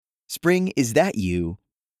Spring, is that you?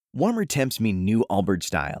 Warmer temps mean new Allbirds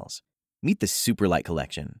styles. Meet the Superlight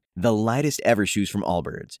Collection, the lightest ever shoes from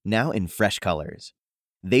Allbirds, now in fresh colors.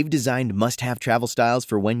 They've designed must-have travel styles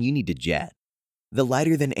for when you need to jet. The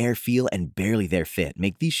lighter-than-air feel and barely-there fit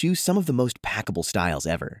make these shoes some of the most packable styles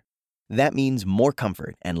ever. That means more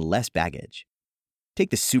comfort and less baggage.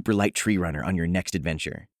 Take the Superlight Tree Runner on your next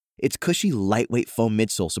adventure. Its cushy, lightweight foam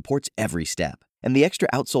midsole supports every step, and the extra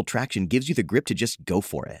outsole traction gives you the grip to just go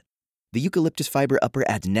for it. The eucalyptus fiber upper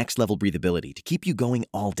adds next-level breathability to keep you going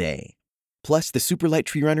all day. Plus, the Superlight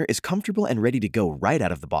Tree Runner is comfortable and ready to go right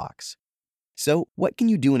out of the box. So, what can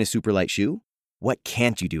you do in a Superlight shoe? What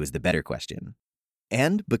can't you do is the better question.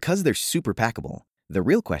 And because they're super packable, the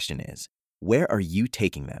real question is, where are you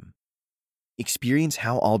taking them? Experience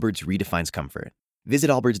how Allbirds redefines comfort. Visit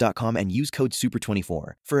allbirds.com and use code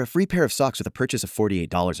SUPER24 for a free pair of socks with a purchase of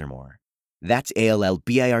 $48 or more. That's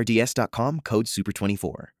ALLBIRDS.com, code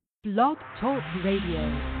SUPER24. Blog Talk Radio.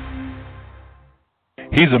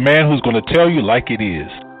 He's a man who's going to tell you like it is.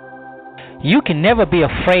 You can never be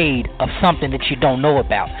afraid of something that you don't know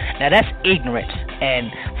about. Now that's ignorance,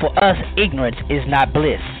 and for us, ignorance is not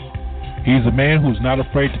bliss. He's a man who's not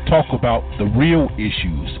afraid to talk about the real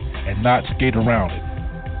issues and not skate around it.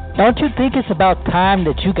 Don't you think it's about time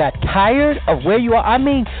that you got tired of where you are? I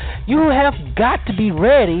mean, you have got to be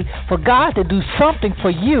ready for God to do something for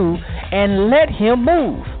you and let Him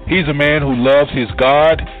move. He's a man who loves his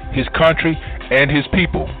God, his country, and his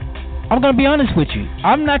people. I'm going to be honest with you.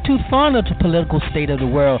 I'm not too fond of the political state of the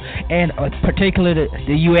world, and particularly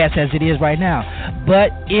the U.S. as it is right now.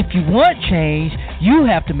 But if you want change, you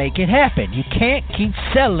have to make it happen. You can't keep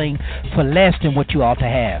settling for less than what you ought to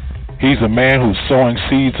have. He's a man who's sowing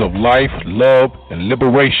seeds of life, love, and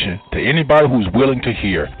liberation to anybody who's willing to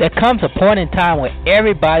hear. There comes a point in time where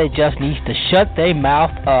everybody just needs to shut their mouth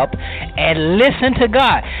up and listen to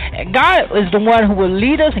God. And God is the one who will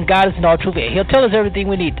lead us, and God is in all truth. He'll tell us everything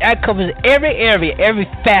we need. That covers every area, every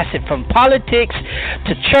facet, from politics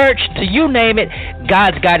to church to you name it.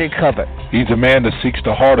 God's got it covered. He's a man that seeks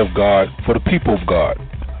the heart of God for the people of God.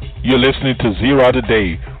 You're listening to Zero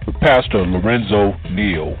Today with Pastor Lorenzo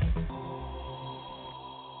Neal.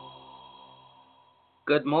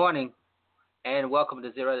 Good morning, and welcome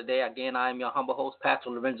to Zero Today. Again, I am your humble host, Pastor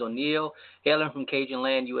Lorenzo Neal, hailing from Cajun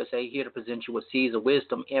Land, USA, here to present you with seeds of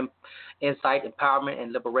wisdom, insight, empowerment,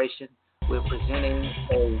 and liberation. We're presenting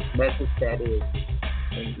a message that is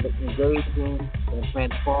engaging and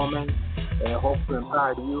transforming, and hope to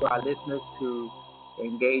empower you, our listeners, to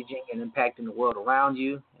engaging and impacting the world around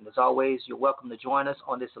you. And as always, you're welcome to join us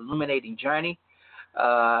on this illuminating journey.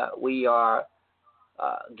 We are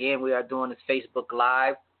doing this Facebook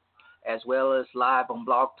Live as well as live on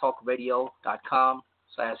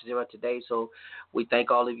blogtalkradio.com/Zero Today. So we thank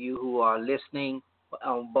all of you who are listening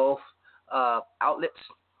on both outlets.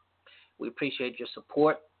 We appreciate your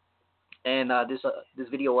support. And this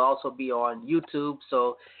video will also be on YouTube.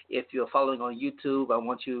 So if you're following on YouTube, I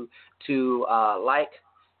want you to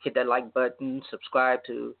hit that like button, subscribe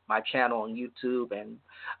to my channel on YouTube, and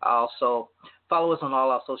also follow us on all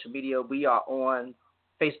our social media. We are on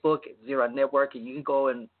Facebook, Zero Network, and you can go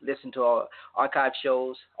and listen to our archive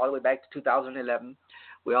shows all the way back to 2011.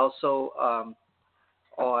 We're also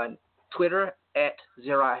on Twitter at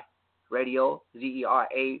Zera Radio, Zera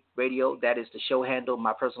Radio. That is the show handle.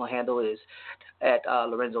 My personal handle is at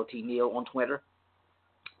Lorenzo T. Neal on Twitter.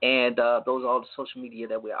 And those are all the social media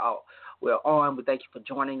that we're on. We thank you for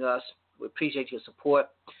joining us. We appreciate your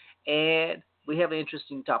support. And we have an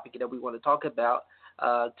interesting topic that we want to talk about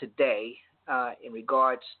today. In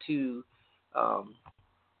regards to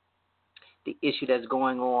the issue that's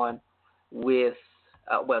going on with,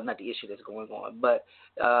 not the issue that's going on, but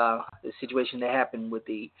the situation that happened with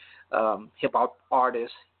the hip-hop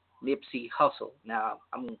artist Nipsey Hussle. Now,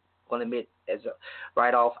 I'm going to admit,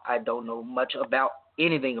 right off, I don't know much about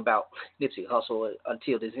anything about Nipsey Hussle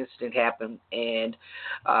until this incident happened, and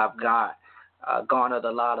I've garnered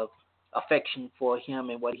a lot of affection for him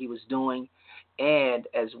and what he was doing, and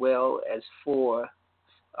as well as for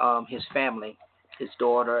his family, his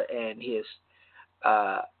daughter and his,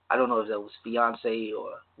 I don't know if that was fiance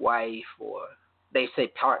or wife, or they say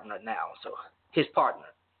partner now, so his partner.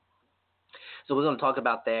 So we're going to talk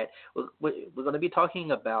about that. We're going to be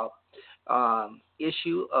talking about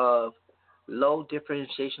issue of low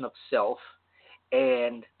differentiation of self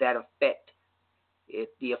and that effect,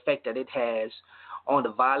 the effect that it has on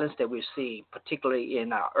the violence that we're seeing, particularly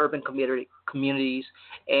in our urban communities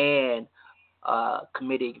and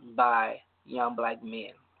committed by young black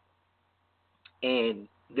men. And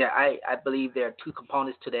I believe there are two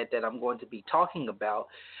components to that I'm going to be talking about,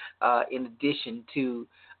 in addition to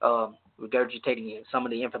regurgitating some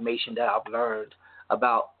of the information that I've learned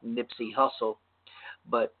about Nipsey Hussle.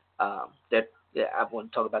 But I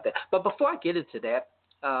want to talk about that. But before I get into that,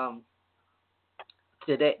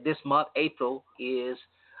 this month, April, is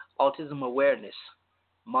Autism Awareness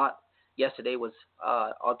Month. Yesterday was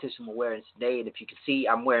Autism Awareness Day, and if you can see,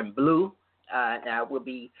 I'm wearing blue. And I will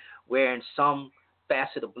be wearing some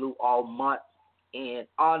facet of blue all month in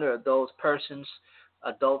honor of those persons,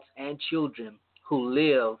 adults and children who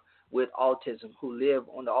live with autism, who live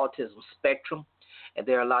on the autism spectrum. And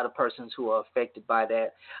there are a lot of persons who are affected by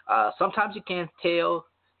that. Sometimes you can't tell,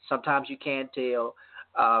 sometimes you can't tell.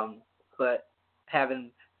 But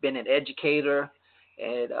having been an educator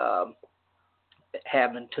and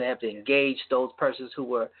having to have to engage those persons who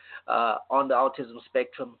were on the autism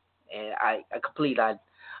spectrum, and I completely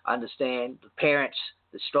understand the parents,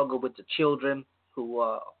 the struggle with the children who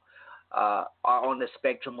are on the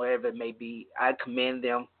spectrum, wherever it may be. I commend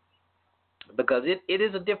them because it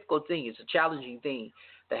is a difficult thing. It's a challenging thing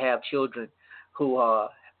to have children who are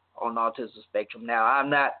on the autism spectrum. Now, I'm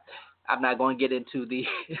not going to get into the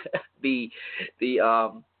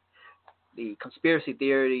the conspiracy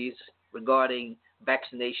theories regarding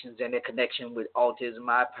vaccinations and their connection with autism.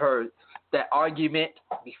 I've heard that argument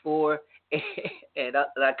before, and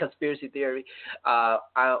that conspiracy theory. I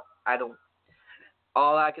don't.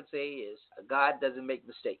 All I can say is God doesn't make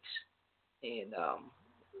mistakes, and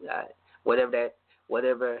whatever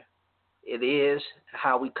it is,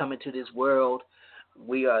 how we come into this world,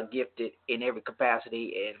 we are gifted in every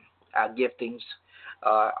capacity, and our giftings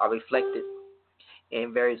are reflected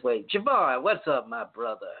in various ways. Javon, what's up, my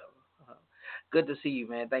brother? Good to see you,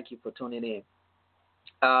 man. Thank you for tuning in.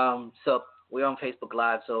 So we're on Facebook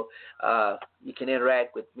Live, so you can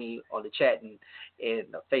interact with me on the chat and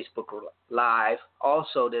Facebook Live.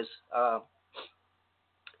 Also, there's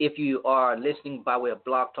if you are listening by way of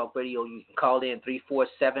Blog Talk Radio, you can call in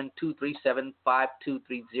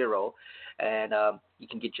 347-237-5230, and you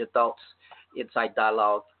can get your thoughts, insight,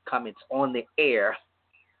 dialogue, comments on the air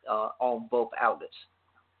on both outlets.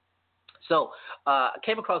 So I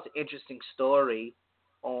came across an interesting story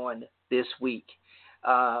on this week.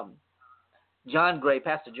 John Gray,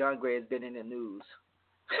 Pastor John Gray, has been in the news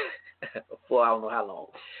for I don't know how long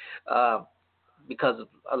because of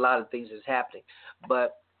a lot of things that's happening.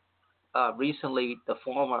 But recently,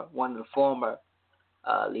 one of the former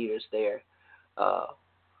leaders there,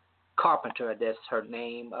 Carpenter, that's her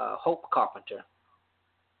name, Hope Carpenter,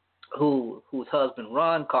 whose husband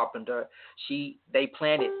Ron Carpenter, they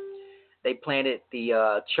planted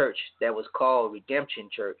the church that was called Redemption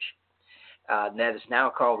Church. That is now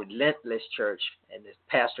called Relentless Church, and is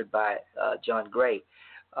pastored by John Gray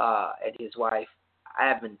and his wife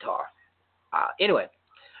Aventar. Anyway,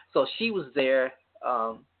 so she was there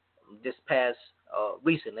this past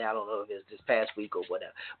recently. I don't know if it's this past week or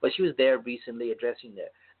whatever, but she was there recently addressing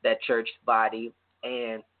that church body,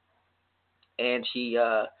 and she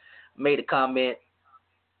made a comment,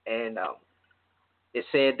 and it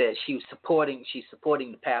said that she's supporting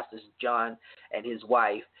the pastors John and his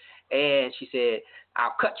wife, and she said,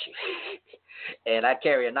 "I'll cut you," and I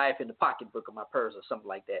carry a knife in the pocketbook of my purse or something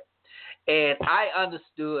like that. And I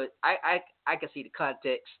understood. I can see the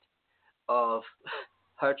context of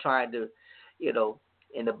her trying to,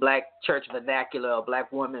 in the black church vernacular or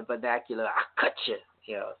black woman vernacular, "I'll cut you."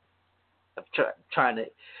 I'm trying to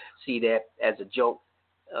see that as a joke,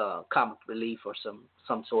 comic relief or some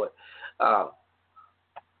sort.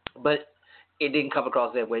 But it didn't come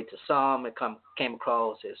across that way to some. It came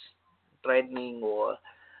across as threatening or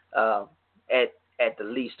at the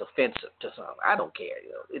least offensive to some. I don't care.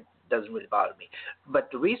 It doesn't really bother me.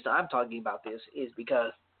 But the reason I'm talking about this is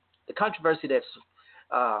because the controversy that's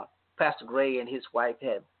Pastor Gray and his wife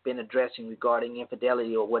have been addressing regarding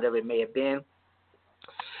infidelity or whatever it may have been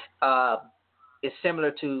is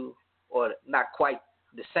similar to, or not quite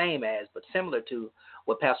the same as, but similar to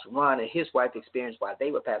what Pastor Ron and his wife experienced while they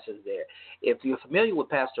were pastors there. If you're familiar with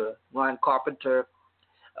Pastor Ron Carpenter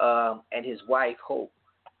and his wife Hope,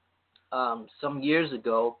 some years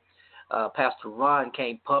ago, Pastor Ron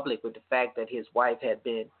came public with the fact that his wife had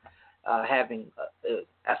been having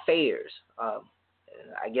affairs,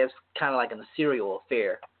 I guess kind of like a serial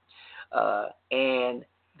affair, and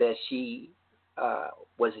that she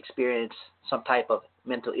was experiencing some type of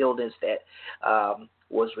mental illness that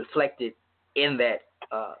was reflected in that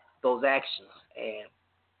those actions, and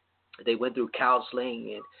they went through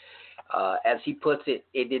counseling, and as he puts it,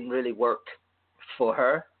 it didn't really work for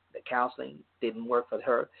her. The counseling didn't work for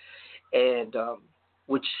her, and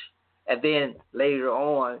then later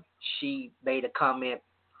on, she made a comment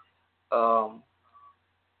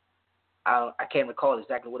I can't recall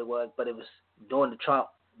exactly what it was, but it was during the Trump,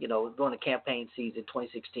 during the campaign season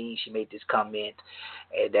 2016. She made this comment,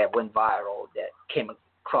 and that went viral. That came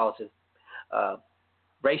across as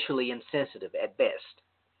racially insensitive at best,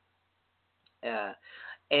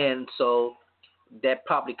 and so that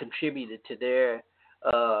probably contributed to their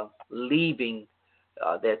leaving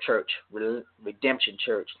their church, Redemption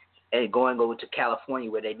Church, and going over to California,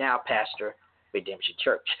 where they now pastor Redemption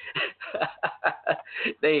Church.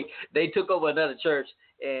 They took over another church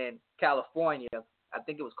in California. I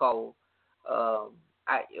think it was called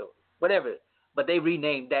whatever, but they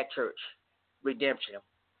renamed that church Redemption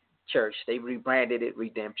Church. They rebranded it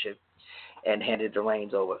Redemption and handed the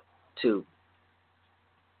reins over to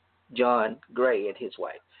John Gray and his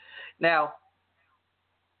wife. Now,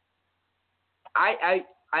 I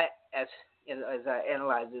as I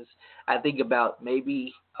analyze this, I think about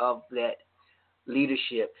maybe of that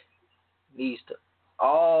leadership need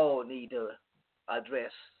to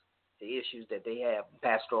address the issues that they have in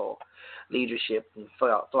pastoral leadership and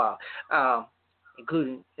flaw.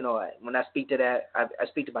 Including, when I speak to that, I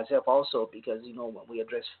speak to myself also, because, when we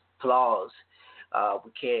address flaws,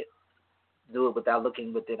 we can't do it without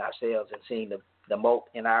looking within ourselves and seeing the mote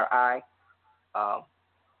in our eye.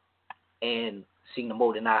 And seeing the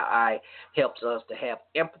mote in our eye helps us to have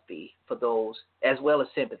empathy for those, as well as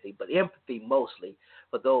sympathy, but empathy mostly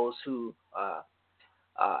for those who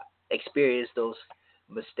experience those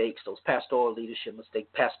mistakes, those pastoral leadership mistakes,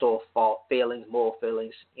 pastoral failings, moral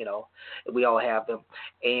failings. We all have them,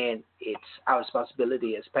 and it's our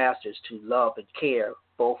responsibility as pastors to love and care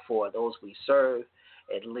both for those we serve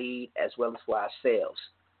and lead, as well as for ourselves.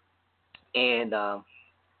 And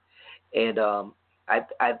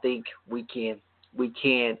I think we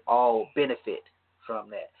can all benefit from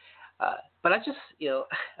that. But I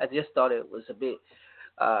just thought it was a bit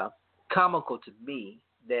comical to me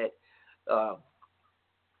that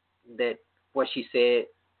that what she said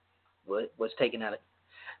was taken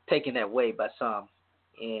that way by some.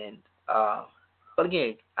 And but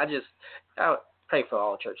again, I pray for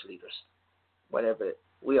all church leaders. Whatever,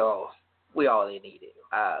 we all in need.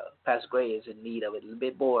 Pastor Gray is in need of it a little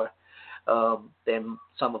bit more than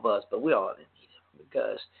some of us, but we all in need of it,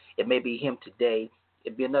 because it may be him today,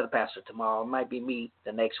 it'd be another pastor tomorrow, it might be me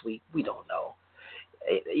the next week. We don't know.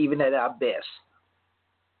 Even at our best,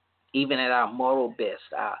 even at our moral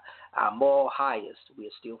best, our moral highest, we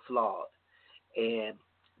are still flawed. And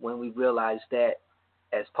when we realize that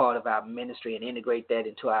as part of our ministry and integrate that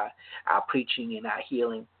into our preaching and our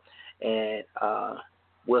healing, and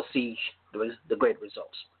we'll see the great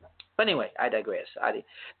results. But anyway, I digress. I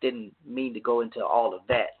didn't mean to go into all of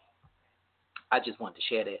that. I just wanted to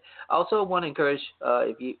share that. I also want to encourage,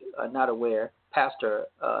 if you are not aware, Pastor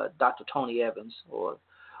Dr. Tony Evans, or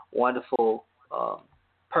wonderful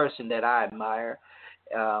person that I admire.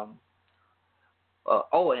 And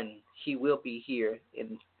he will be here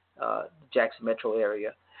in the Jackson metro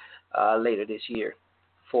area later this year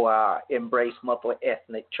for our Embrace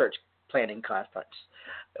Multi-Ethnic Church Planning Conference.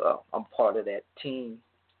 I'm part of that team,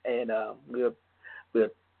 and we'll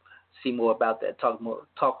see more about that, talk more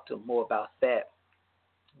about that,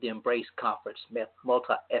 the Embrace Conference,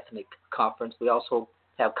 Multi-Ethnic Conference. We also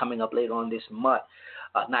have coming up later on this month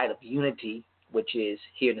a Night of Unity, which is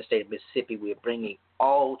here in the state of Mississippi. We're bringing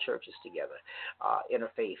all churches together,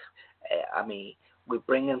 interfaith. We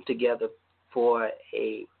bring them together for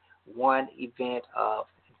one event of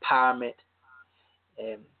empowerment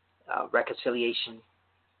and reconciliation,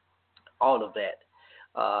 all of that.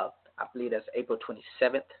 I believe that's April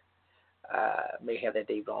 27th. May have that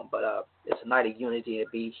date wrong, but it's a Night of Unity.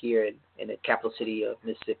 It'll be here in the capital city of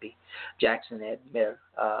Mississippi, Jackson, at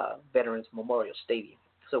Veterans Memorial Stadium.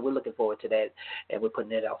 So we're looking forward to that, and we're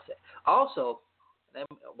putting that out there. Also,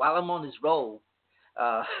 while I'm on this roll,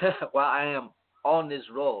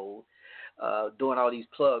 doing all these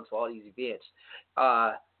plugs for all these events,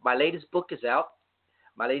 my latest book is out.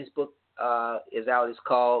 It's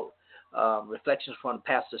called Reflections from the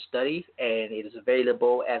Pastor's Study, and it is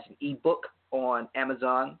available as an ebook on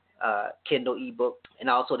Amazon, Kindle ebook, and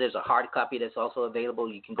also there's a hard copy that's also available.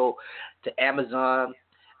 You can go to Amazon.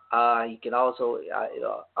 You can also,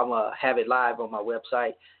 I'm gonna have it live on my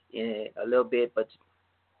website in a little bit, but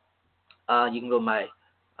you can go to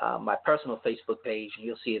my personal Facebook page, and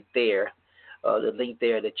you'll see it there. The link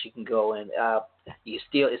there that you can go, and it's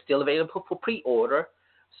still available for pre-order.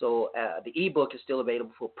 So the ebook is still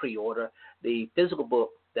available for pre-order. The physical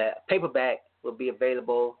book, the paperback, will be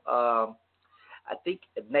available. I think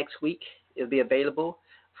next week it'll be available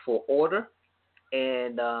for order,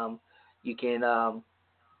 and you can.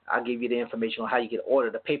 I'll give you the information on how you can order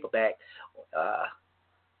the paperback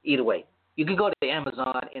Either way, you can go to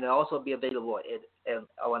Amazon, and it'll also be available at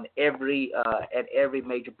every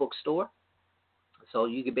major bookstore. So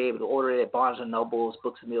you can be able to order it at Barnes and Nobles,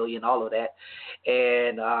 Books a Million, all of that,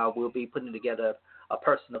 and we'll be putting together a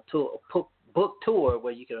personal tour, book tour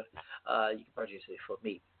where you can purchase it for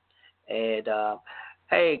me. And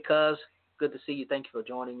hey, cuz, good to see you. Thank you for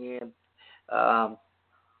joining in.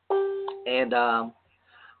 And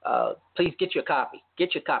please get your copy.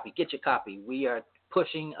 Get your copy. Get your copy. We are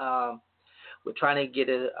pushing. We're trying to get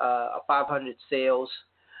a 500 sales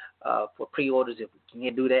for pre-orders if we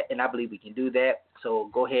can do that, and I believe we can do that. So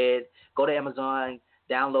go ahead, go to Amazon,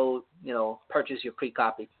 download, purchase your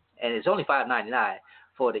pre-copy, and it's only $5.99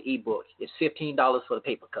 for the ebook. It's $15 for the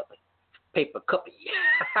paper copy. The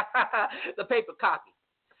paper copy.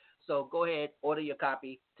 So go ahead, order your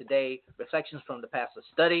copy today. Reflections from the Pastor's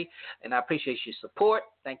Study, and I appreciate your support.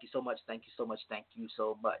 Thank you so much. Thank you so much. Thank you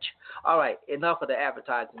so much. All right, enough of the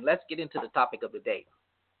advertising. Let's get into the topic of the day.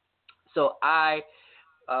 So I,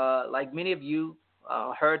 like many of you,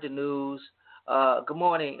 heard the news. Good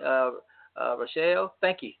morning, Rochelle.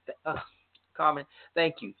 Thank you. Carmen,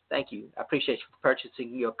 thank you. I appreciate you for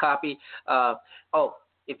purchasing your copy.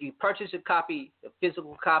 If you purchase a copy, a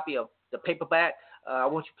physical copy of the paperback, I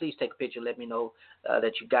want you to please take a picture. Let me know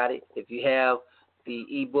that you got it. If you have the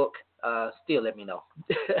ebook, still let me know.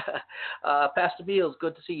 Pastor Mills,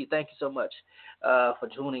 good to see you. Thank you so much for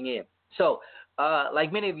tuning in. So,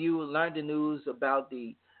 like many of you, learned the news about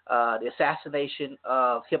the assassination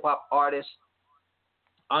of hip-hop artist,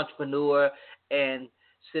 entrepreneur, and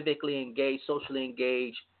civically engaged, socially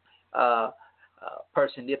engaged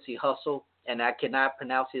person, Nipsey Hussle. And I cannot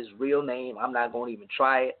pronounce his real name. I'm not going to even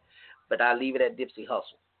try it, but I leave it at Nipsey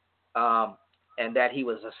Hussle. And that he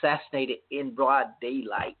was assassinated in broad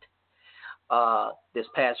daylight this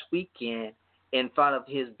past weekend in front of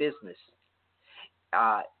his business.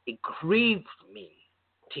 It grieved me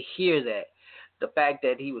to hear that. The fact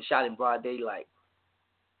that he was shot in broad daylight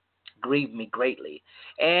grieved me greatly.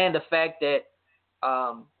 And the fact that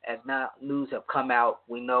as now news have come out,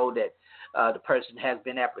 we know that the person has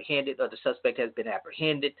been apprehended, or the suspect has been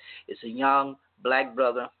apprehended. It's a young black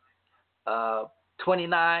brother,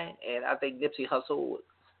 29, and I think Nipsey Hussle was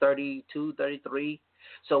 32, 33.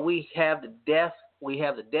 So we have the death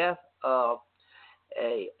of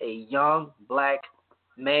a young black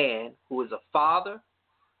man who is a father,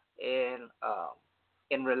 and a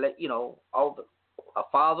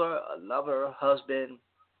father, a lover, husband,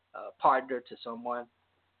 partner to someone,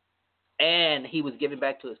 and he was giving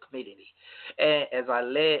back to his community. And as I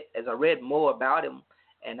read more about him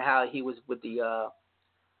and how he was with the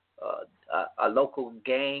a local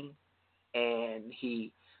gang, and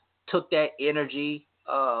he took that energy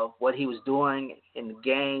of what he was doing in the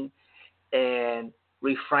gang and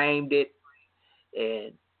reframed it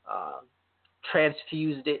and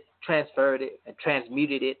transferred it, and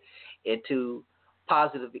transmuted it into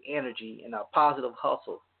positive energy and a positive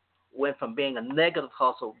hustle. Went from being a negative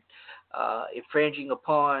hustle, infringing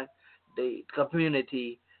upon the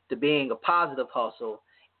community, to being a positive hustle,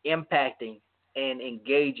 impacting and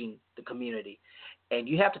engaging the community. And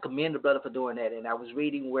you have to commend the brother for doing that. And I was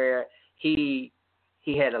reading where he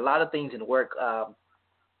had a lot of things in the work.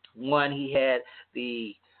 One, he had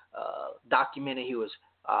the documentary he was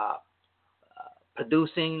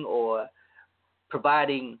producing or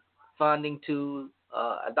providing funding to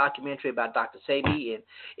a documentary about Dr. Sebi. And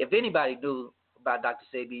if anybody knew about Dr.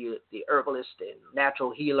 Sebi, the herbalist and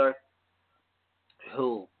natural healer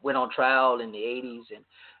who went on trial in the 80s and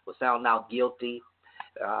was found now guilty,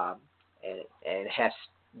 and has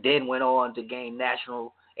then went on to gain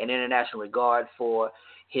national and international regard for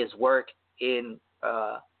his work in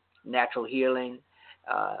natural healing,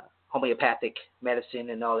 homeopathic medicine,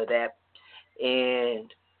 and all of that,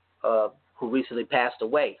 and who recently passed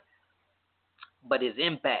away. But his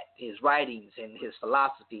impact, his writings, and his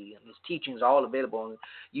philosophy and his teachings are all available on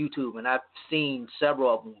YouTube. And I've seen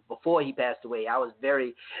several of them before he passed away. I was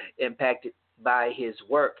very impacted by his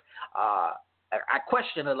work. I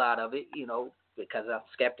question a lot of it, because I'm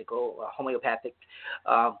skeptical, homeopathic.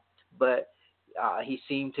 But he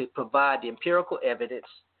seemed to provide the empirical evidence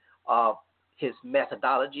of his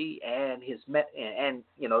methodology and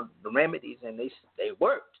the remedies, and they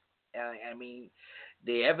worked. I mean,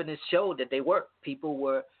 the evidence showed that they worked. People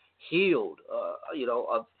were healed,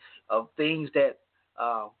 of things that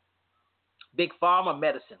big pharma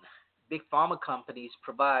medicine, big pharma companies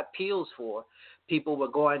provide pills for. People were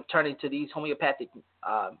turning to these homeopathic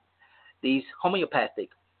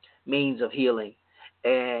means of healing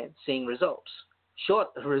and seeing results.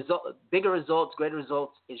 Bigger results, greater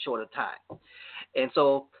results in shorter time. And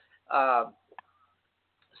so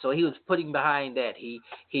So he was putting behind that. He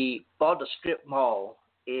bought a strip mall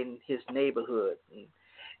in his neighborhood,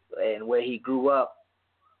 and where he grew up,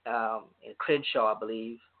 in Crenshaw, I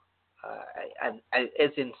believe.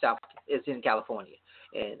 It's in California,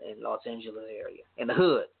 in Los Angeles area, in the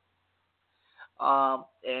hood.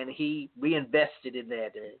 And he reinvested in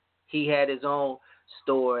that. And he had his own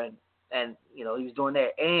store, and he was doing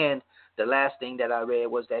that. And the last thing that I read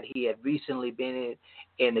was that he had recently been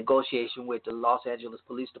in negotiation with the Los Angeles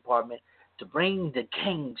Police Department to bring the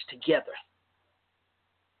gangs together.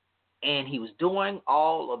 And he was doing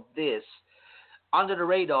all of this under the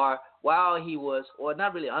radar while he was, or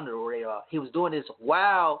not really under the radar, he was doing this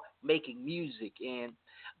while making music. And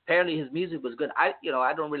apparently his music was good. I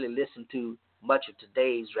don't really listen to much of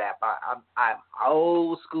today's rap. I'm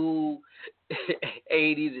old school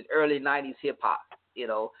 80s and early 90s hip hop.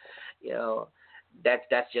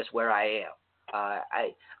 That's just where I am.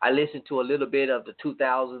 I listened to a little bit of the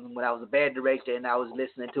 2000s when I was a band director, and I was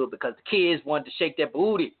listening to it because the kids wanted to shake their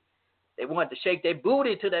booty. They wanted to shake their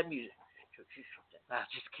booty to that music. Nah,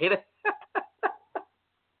 just kidding.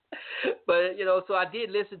 But so I did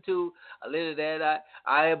listen to a little of that.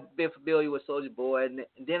 I have been familiar with Soulja Boy, and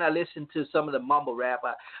then I listened to some of the mumble rap.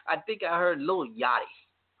 I think I heard Lil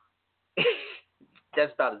Yachty.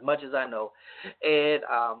 That's about as much as I know. And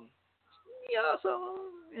so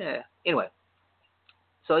yeah. Anyway,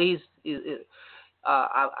 so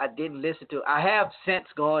I didn't listen to. I have since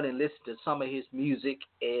gone and listened to some of his music,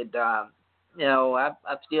 and I'm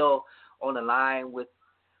still on the line with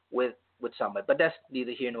somebody, but that's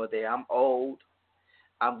neither here nor there. I'm old.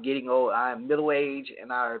 I'm getting old. I'm middle-aged,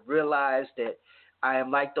 and I realized that I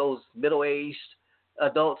am like those middle-aged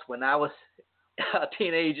adults when I was a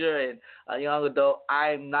teenager and a young adult.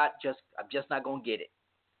 I'm just not gonna get it,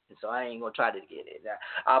 and so I ain't gonna try to get it. Now,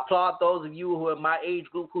 I applaud those of you who are my age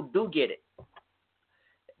group who do get it.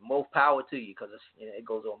 More power to you, because it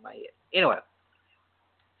goes over my head. Anyway,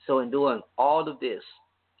 so in doing all of this,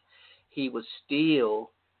 he was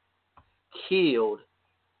still killed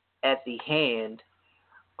at the hand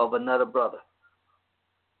of another brother.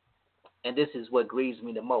 And this is what grieves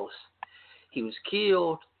me the most. He was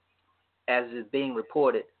killed, as is being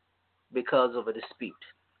reported, because of a dispute.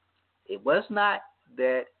 It was not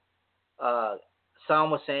that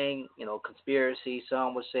some were saying, conspiracy,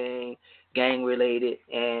 some were saying gang-related,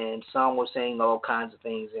 and some were saying all kinds of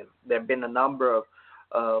things. And there have been a number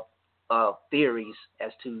of theories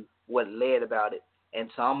as to what led about it. And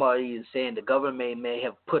some are even saying the government may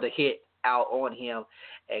have put a hit out on him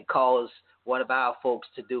and caused one of our folks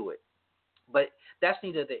to do it. But that's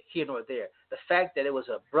neither here nor there. The fact that it was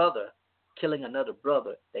a brother killing another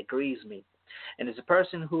brother that grieves me. And as a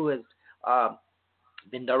person who has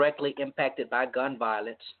been directly impacted by gun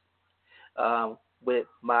violence, with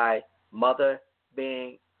my mother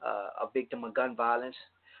being a victim of gun violence,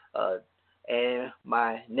 and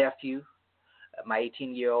my nephew, my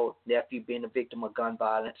 18-year-old nephew, being a victim of gun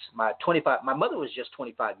violence. My mother was just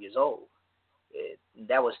 25 years old.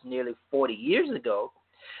 That was nearly 40 years ago.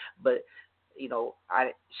 But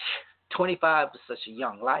 25 is such a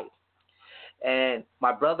young life. And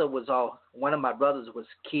one of my brothers was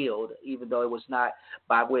killed, even though it was not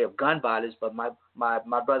by way of gun violence. But my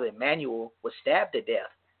brother Emmanuel was stabbed to death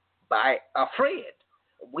by a friend.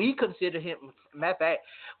 We consider him. Matter of fact,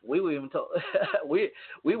 we were even told we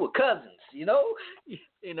were cousins, and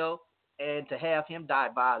to have him die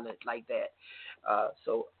violent like that.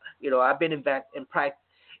 So I've been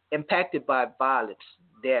impacted by violence,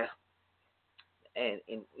 death, and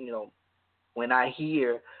when I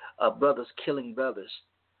hear brothers killing brothers,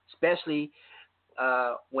 especially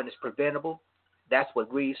when it's preventable, that's what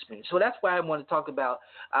grieves me. So that's why I want to talk about.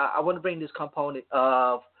 I want to bring this component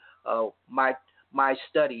of my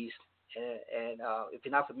studies, and if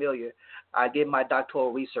you're not familiar, I did my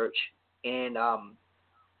doctoral research in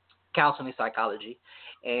counseling psychology,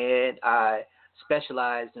 and I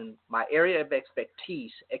specialized in my area of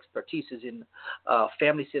expertise is in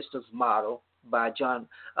family systems model by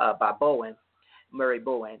Murray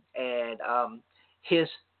Bowen, and his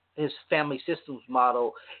family systems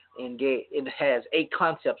model it has 8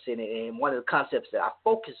 concepts in it, and one of the concepts that I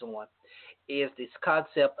focus on is this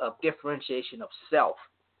concept of differentiation of self.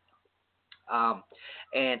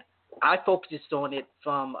 And I focused on it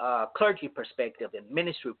from a clergy perspective and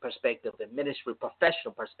ministry perspective and ministry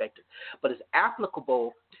professional perspective. But it's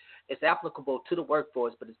applicable to the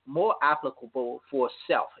workforce, but it's more applicable for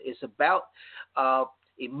self. It's about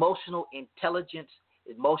emotional intelligence,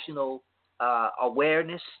 emotional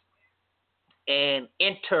awareness, and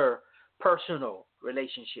interpersonal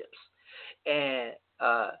relationships. And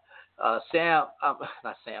Sam,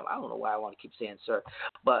 not Sam. I don't know why I want to keep saying sir,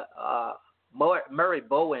 but Murray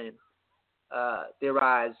Bowen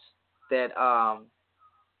theorized that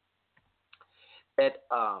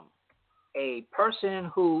a person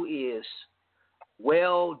who is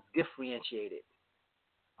well differentiated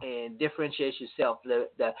and differentiates yourself,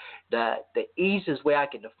 the easiest way I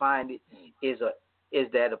can define it is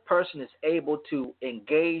that a person is able to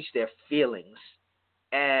engage their feelings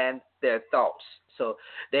and their thoughts. So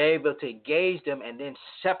they're able to engage them and then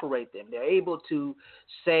separate them. They're able to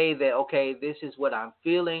say that, okay, this is what I'm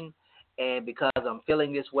feeling, and because I'm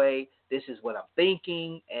feeling this way, this is what I'm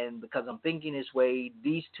thinking, and because I'm thinking this way,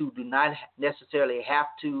 these two do not necessarily have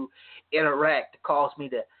to interact to cause me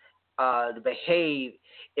to behave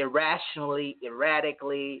irrationally,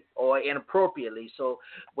 erratically, or inappropriately. So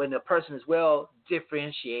when a person is well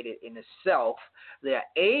differentiated in itself, they're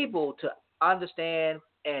able to understand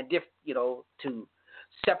and to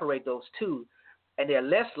separate those two, and they're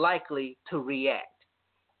less likely to react.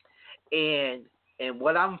 And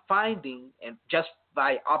what I'm finding, and just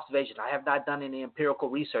by observation, I have not done any empirical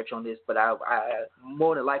research on this, but I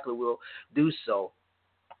more than likely will do so.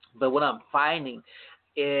 But what I'm finding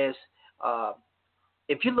is,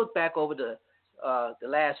 if you look back over the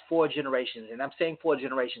last 4 generations, and I'm saying 4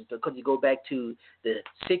 generations because you go back to the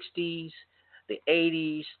 60s, the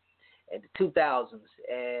 80s, and the 2000s,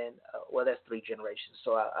 and that's 3 generations,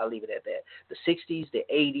 so I'll leave it at that. The 60s, the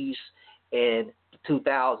 80s, and the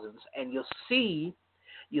 2000s, and you'll see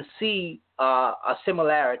a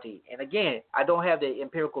similarity. And again, I don't have the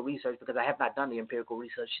empirical research because I have not done the empirical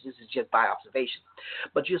research. This is just by observation.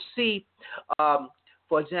 But you'll see,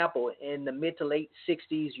 for example, in the mid to late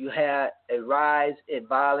 60s, you had a rise in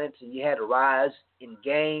violence, and you had a rise in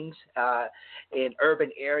gangs in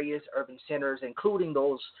urban areas, urban centers, including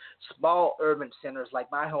those small urban centers like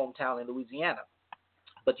my hometown in Louisiana.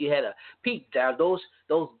 But you had a peak there. Those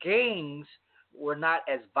gangs were not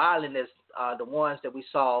as violent as the ones that we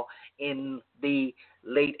saw in the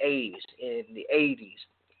late 80s, in the 80s,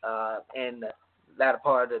 and the latter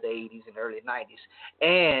part of the 80s and early 90s.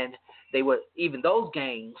 And even those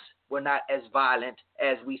gangs were not as violent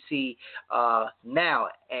as we see now.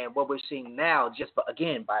 And what we're seeing now, just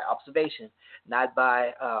again by observation, not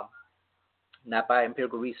by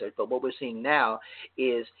empirical research, but what we're seeing now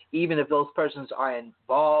is even if those persons are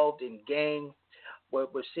involved in gang,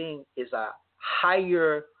 what we're seeing is a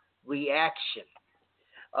higher reactivity.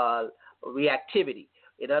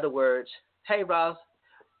 In other words, hey, Ross,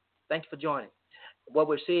 thank you for joining. What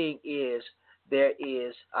we're seeing is there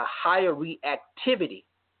is a higher reactivity.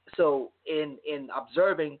 So in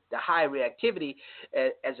observing the high reactivity,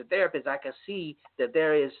 as a therapist, I can see that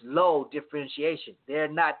there is low differentiation. They're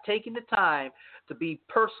not taking the time to be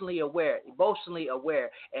personally aware, emotionally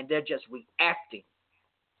aware, and they're just reacting.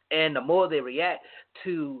 And the more they react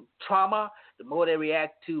to trauma, the more they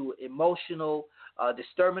react to emotional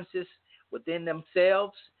disturbances within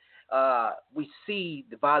themselves, we see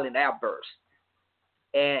the violent outburst.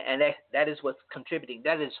 And that is what's contributing.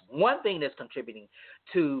 That is one thing that's contributing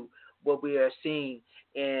to what we are seeing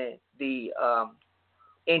in the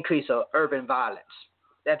increase of urban violence.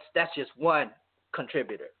 That's just one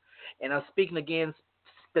contributor. And I'm speaking again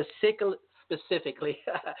specifically,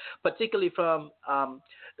 particularly from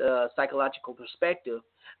the psychological perspective.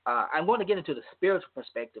 I'm going to get into the spiritual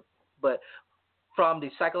perspective, but from the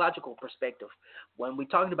psychological perspective, when we're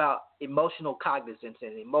talking about emotional cognizance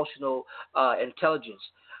and emotional intelligence,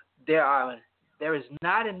 there is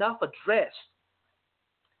not enough addressed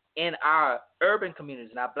in our urban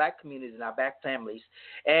communities, in our black communities, in our black families,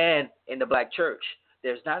 and in the black church.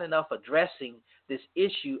 There's not enough addressing this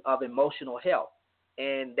issue of emotional health.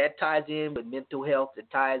 And that ties in with mental health,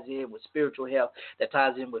 that ties in with spiritual health, that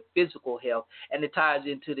ties in with physical health, and it ties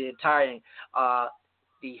into the entire,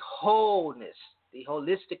 the wholeness, the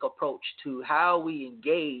holistic approach to how we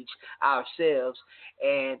engage ourselves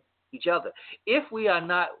and each other. If we are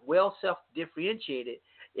not well self-differentiated,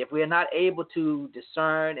 if we are not able to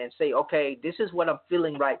discern and say, okay, this is what I'm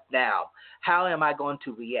feeling right now, how am I going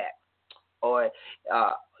to react? Or,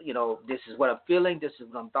 this is what I'm feeling, this is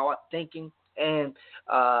what I'm thinking, and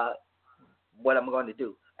what I'm going to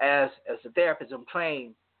do. As a therapist, I'm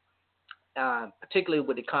trained, particularly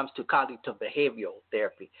when it comes to cognitive behavioral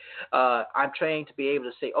therapy. I'm trained to be able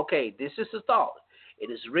to say, okay, this is a thought. It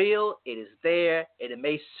is real, it is there, and it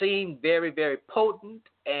may seem very, very potent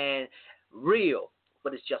and real,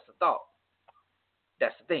 but it's just a thought.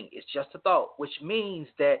 That's the thing. It's just a thought, which means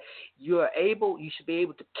that you should be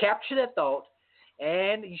able to capture that thought,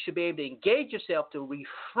 and you should be able to engage yourself to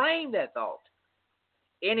reframe that thought.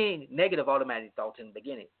 Any negative automatic thoughts in the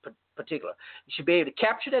beginning, particular. You should be able to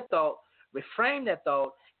capture that thought, reframe that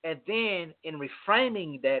thought, and then in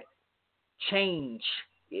reframing that, change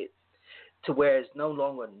it to where it's no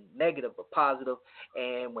longer negative but positive.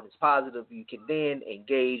 And when it's positive, you can then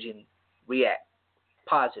engage and react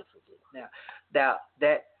positively. Now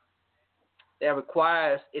that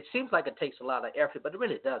requires, it seems like it takes a lot of effort, but it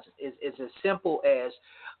really doesn't. It's as simple as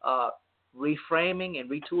reframing and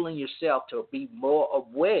retooling yourself to be more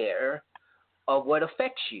aware of what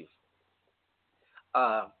affects you.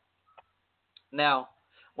 Now,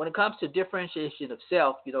 when it comes to differentiation of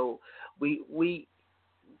self, we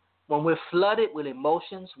when we're flooded with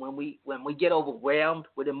emotions, when we get overwhelmed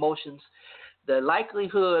with emotions, the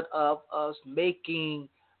likelihood of us making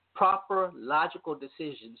proper logical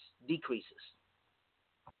decisions decreases.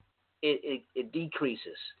 It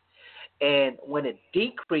decreases, and when it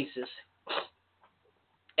decreases,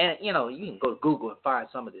 and you can go to Google and find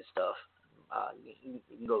some of this stuff. You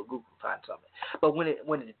can go to Google and find some of it. But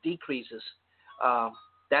when it decreases,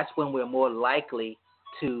 that's when we're more likely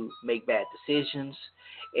to make bad decisions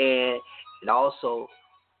and also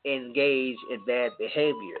engage in bad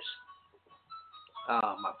behaviors.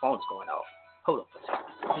 My phone's going off. Hold on for a second.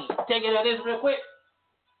 Let me take it out of this real quick.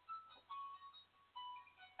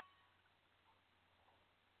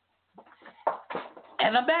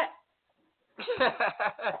 And I'm back.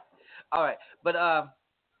 All right, but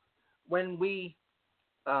when we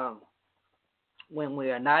are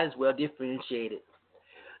not as well differentiated,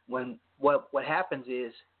 when what happens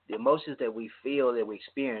is the emotions that we feel, that we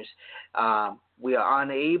experience, we are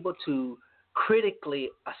unable to critically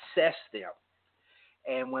assess them.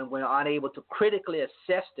 And when we're unable to critically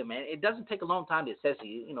assess them, and it doesn't take a long time to assess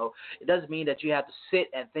it, it doesn't mean that you have to sit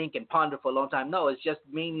and think and ponder for a long time. No, it's just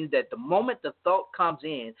meaning that the moment the thought comes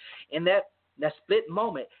in that split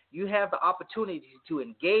moment, you have the opportunity to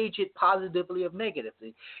engage it positively or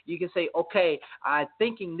negatively. You can say, okay, I'm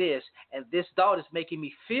thinking this, and this thought is making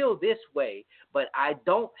me feel this way, but I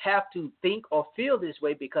don't have to think or feel this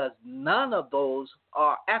way because none of those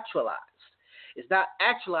are actualized. It's not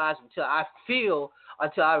actualized until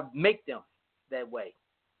I make them that way.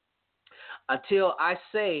 Until I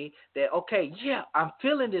say that, okay, yeah, I'm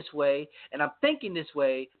feeling this way and I'm thinking this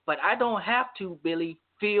way, but I don't have to really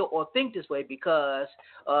feel or think this way because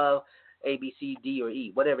of A, B, C, D, or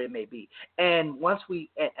E, whatever it may be. And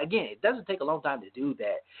again, it doesn't take a long time to do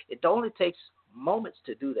that. It only takes moments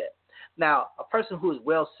to do that. Now, a person who is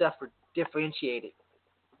well self-differentiated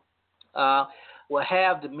will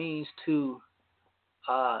have the means to,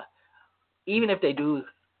 even if they do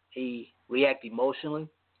react emotionally,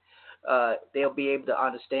 they'll be able to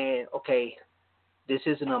understand, okay, this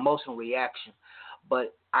is an emotional reaction,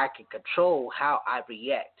 but I can control how I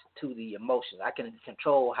react to the emotions. I can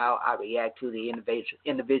control how I react to the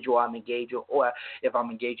individual I'm engaging, or if I'm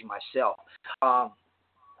engaging myself.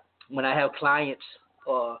 When I have clients,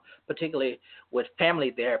 particularly with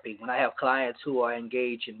family therapy, when I have clients who are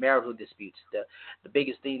engaged in marital disputes, the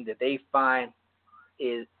biggest thing that they find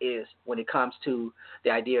is when it comes to the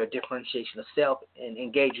idea of differentiation of self and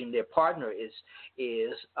engaging their partner is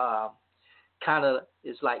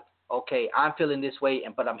like, okay, I'm feeling this way,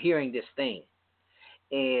 but I'm hearing this thing.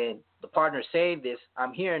 And the partner saying this,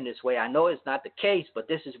 I'm hearing this way. I know it's not the case, but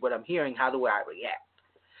this is what I'm hearing. How do I react?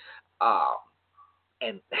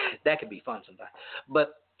 And that can be fun sometimes.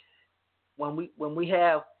 But when we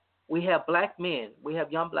have black men, we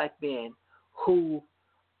have young black men who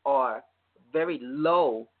are very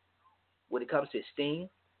low when it comes to esteem,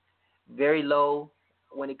 very low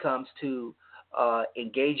when it comes to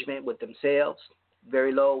engagement with themselves,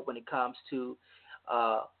 very low when it comes to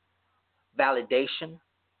validation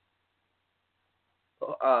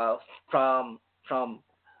from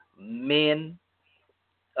men,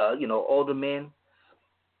 older men,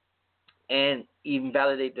 and even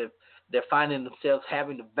they're finding themselves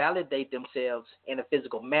having to validate themselves in a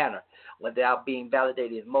physical manner without being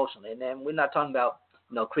validated emotionally. And then we're not talking about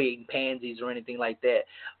creating pansies or anything like that,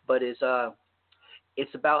 but it's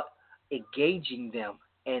about engaging them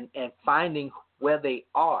and finding them where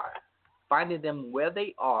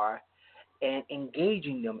they are and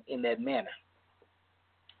engaging them in that manner.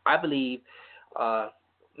 I believe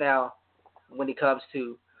now when it comes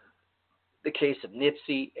to the case of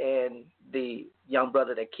Nipsey and the young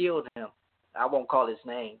brother that killed him, I won't call his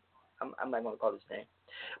name. I'm not going to call his name.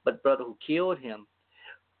 But the brother who killed him,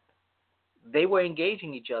 they were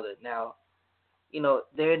engaging each other. Now,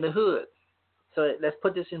 they're in the hood. So let's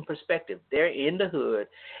put this in perspective. They're in the hood,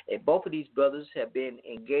 and both of these brothers have been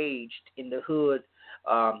engaged in the hood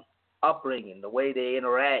upbringing. The way they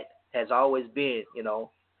interact has always been,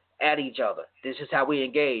 at each other. This is how we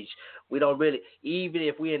engage. We don't really, even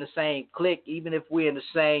if we're in the same clique, even if we're in the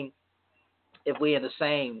same,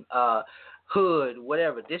 hood,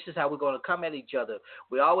 whatever. This is how we're going to come at each other.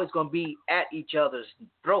 We're always going to be at each other's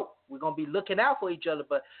throat. We're going to be looking out for each other,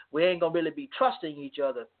 but we ain't going to really be trusting each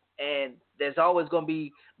other. And there's always going to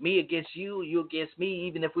be me against you, you against me.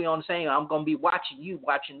 Even if we're on the same, I'm going to be watching you,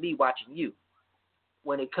 watching me, watching you.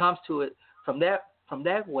 When it comes to it from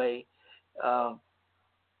that way,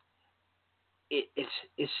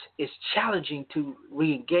 it's challenging to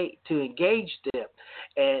engage them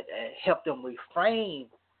and help them reframe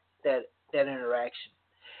that interaction.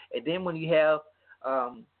 And then when you have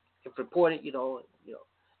if reported,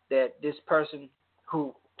 that this person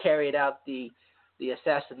who carried out the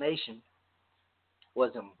assassination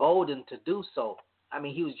was emboldened to do so. I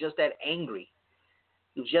mean, he was just that angry.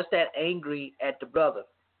 He was just that angry at the brother,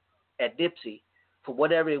 at Nipsey, for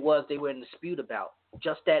whatever it was they were in dispute about.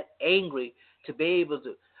 Just that angry to be able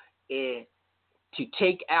to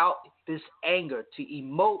take out this anger, to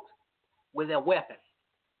emote with a weapon.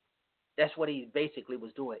 That's what he basically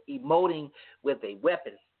was doing, emoting with a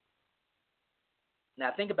weapon.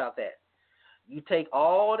 Now think about that. You take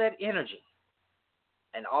all that energy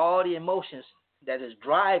and all the emotions that is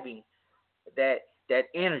driving that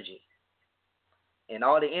energy, and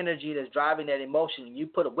all the energy that's driving that emotion, and you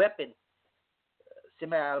put a weapon,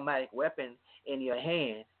 semi-automatic weapon, in your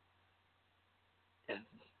hand, and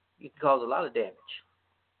you can cause a lot of damage.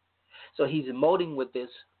 So he's emoting with this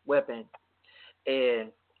weapon,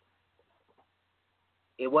 and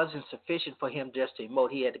it wasn't sufficient for him just to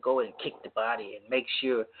emote. He had to go in and kick the body and make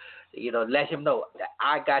sure, let him know that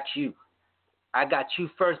I got you. I got you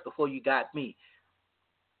first before you got me.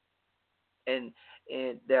 And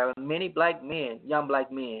there are many black men, young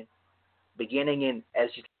black men, beginning in as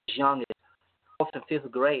young as 4th and 5th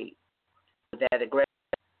grade, with that aggression.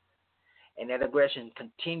 And that aggression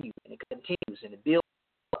continues, and it builds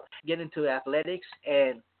up, get into athletics,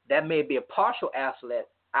 and that may be a partial outlet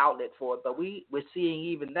for it, but we're seeing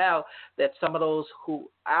even now that some of those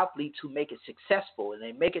athletes who make it successful, and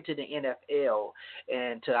they make it to the NFL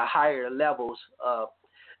and to higher levels of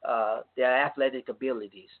their athletic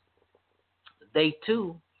abilities, they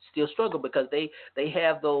too still struggle because they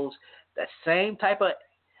have that same type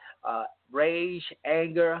of rage,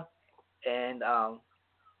 anger, and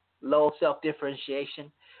low self-differentiation,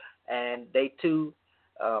 and they too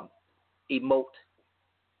emote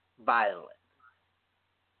violently.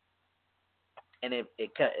 And it's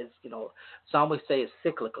some would say it's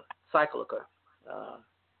cyclical. I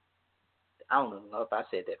don't know if I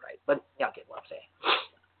said that right, but y'all get what I'm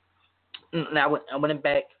saying. Now I went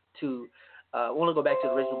back to. I want to go back to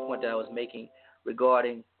the original point that I was making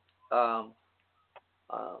regarding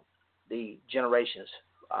the generations.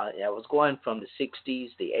 I was going from the 60s,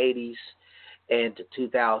 the 80s, and the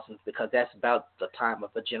 2000s because that's about the time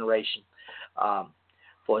of a generation.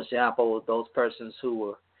 For example, those persons who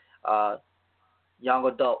were young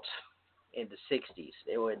adults in the 60s,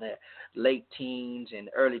 they were in their late teens and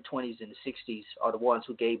early 20s in the 60s, are the ones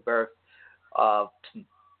who gave birth to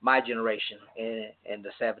my generation in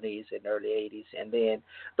the 70s and early 80s. And then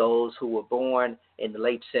those who were born in the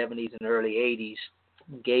late 70s and early 80s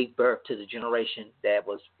gave birth to the generation that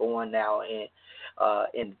was born now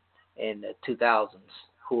in the 2000s,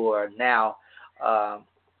 who are now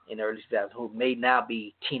in the early 2000s, who may now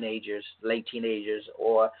be teenagers, late teenagers,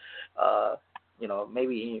 or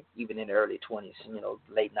maybe even in the early 20s,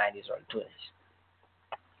 late 90s or 20s.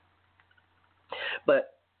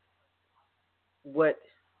 But what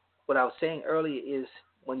I was saying earlier is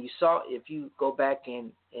if you go back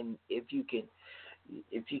and if you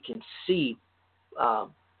can see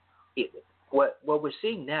what we're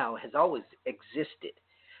seeing now has always existed,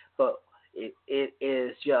 but it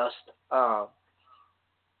is just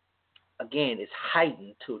again, it's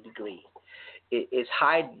heightened to a degree. It's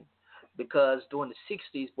heightened because during the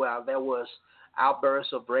 60s, while there was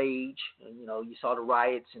outbursts of rage, and, you saw the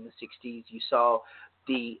riots in the 60s, you saw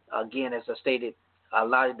again, as I stated, a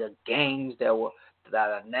lot of the gangs that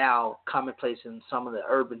are now commonplace in some of the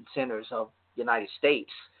urban centers of the United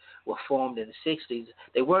States were formed in the 60s.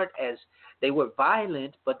 They were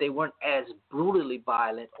violent, but they weren't as brutally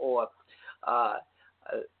violent, or I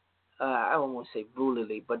don't want to say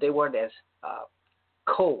brutally, but they weren't as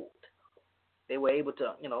cold. They were able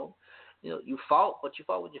to, you fought, but you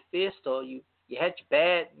fought with your fist, or you had your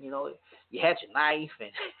bat, you had your knife,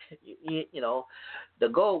 and the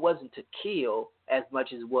goal wasn't to kill as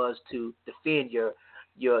much as it was to defend your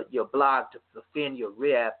block, to defend your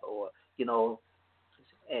rep, or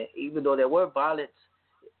and even though there was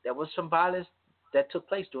some violence that took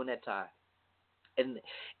place during that time.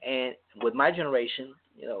 And with my generation,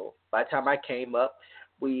 by the time I came up,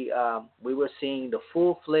 we were seeing the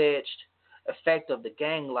full-fledged effect of the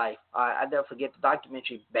gang life. I never forget the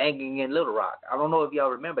documentary Banging in Little Rock. I don't know if y'all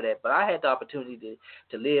remember that, but I had the opportunity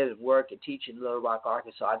to live and work and teach in Little Rock,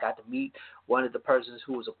 Arkansas. I got to meet one of the persons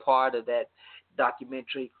who was a part of that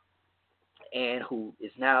documentary and who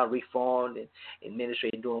is now reformed and in ministry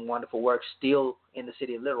and doing wonderful work still in the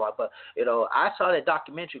city of Little Rock. But, I saw that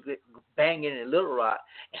documentary Banging in Little Rock,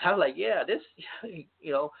 and I was like, yeah, this,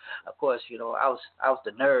 of course, I was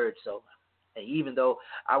the nerd, so. And even though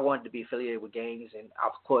I wanted to be affiliated with gangs, and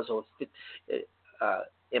of course, I was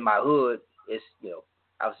in my hood,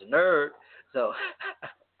 I was a nerd, so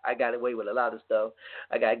I got away with a lot of stuff.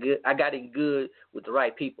 I got in good with the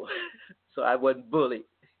right people, so I wasn't bullied.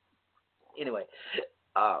 Anyway,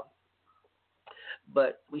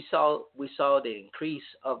 but we saw the increase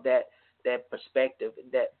of that perspective,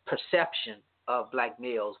 that perception of black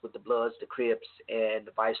males with the Bloods, the Crips, and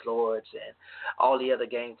the Vice Lords, and all the other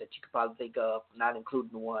gangs that you could probably think of, not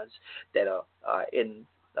including the ones that are in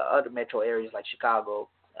the other metro areas like Chicago.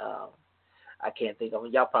 I can't think of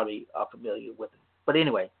them. Y'all probably are familiar with them. But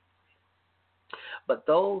anyway, but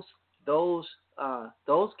those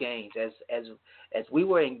gangs, as we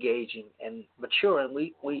were engaging and maturing,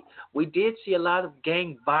 we did see a lot of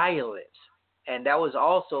gang violence. And that was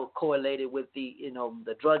also correlated with the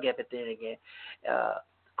drug epidemic and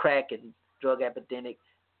crack and drug epidemic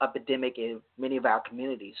in many of our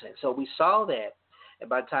communities. And so we saw that. And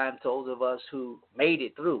by the time those of us who made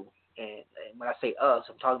it through, and when I say us,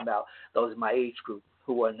 I'm talking about those in my age group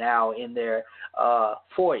who are now in their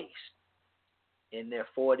 40s,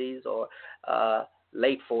 or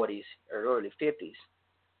late 40s or early 50s,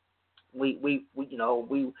 we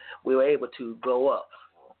were able to grow up.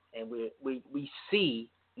 And we see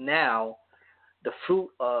now the fruit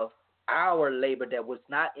of our labor that was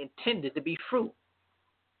not intended to be fruit.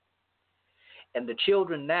 And the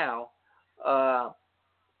children now,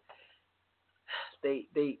 they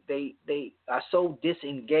are so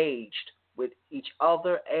disengaged with each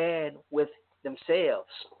other and with themselves.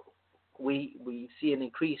 We see an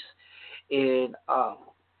increase in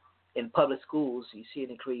public schools. You see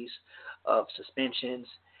an increase of suspensions.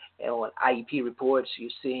 And on IEP reports,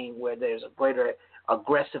 you're seeing where there's a greater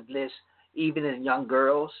aggressiveness, even in young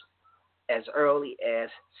girls, as early as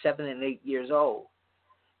 7 and 8 years old.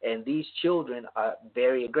 And these children are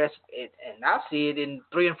very aggressive. And I see it in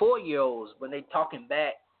 3 and 4 year olds when they talking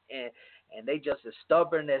back, and they just as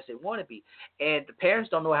stubborn as they want to be. And the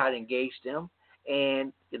parents don't know how to engage them.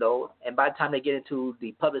 And, and by the time they get into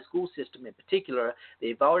the public school system in particular,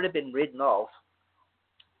 they've already been written off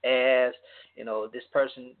as,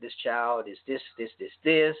 this child is this,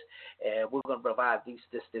 and we're going to provide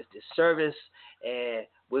this service, and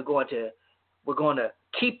we're going to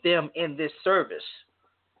keep them in this service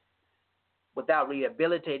without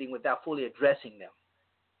rehabilitating, without fully addressing them.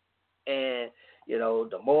 And,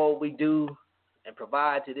 the more we do and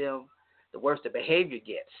provide to them, the worse the behavior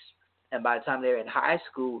gets. And by the time they're in high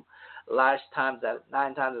school, a lot of times, 9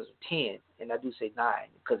 times out of 10, and I do say 9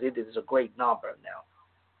 because it is a great number now,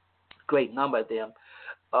 great number of them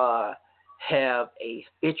have a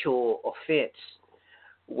habitual offense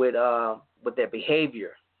with their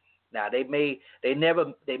behavior. Now they may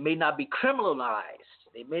not be criminalized.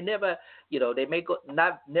 They may never, they may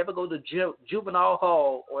never go to juvenile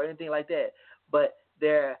hall or anything like that. But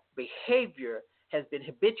their behavior has been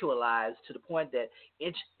habitualized to the point that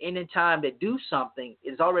any time they do something,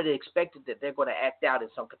 it's already expected that they're going to act out in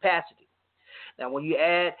some capacity. Now, when you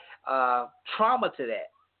add trauma to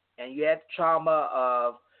that, and you add the trauma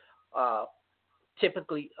of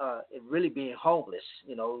typically really being homeless,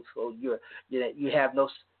 so you have no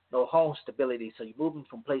home stability, so you're moving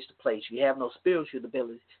from place to place. You have no spiritual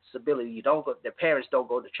stability. You don't go. Their parents don't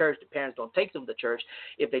go to church. The parents don't take them to church.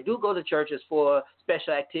 If they do go to church, it's for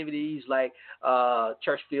special activities like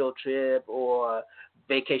church field trip or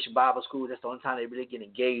vacation Bible school. That's the only time they really get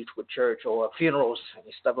engaged with church, or funerals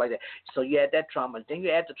and stuff like that. So you add that trauma. Then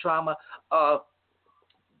you add the trauma of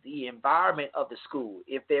the environment of the school,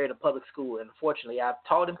 if they're in a public school. And unfortunately, I've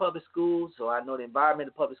taught in public schools, so I know the environment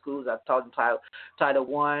of public schools. I've taught in Title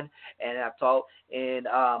I, and I've taught in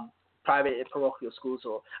private and parochial schools.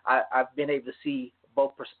 So I've been able to see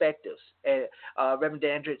both perspectives. And Reverend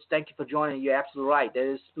Dandridge, thank you for joining. You're absolutely right.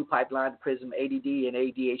 There is through pipeline, PRISM, ADD, and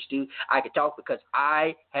ADHD. I can talk because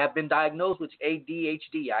I have been diagnosed with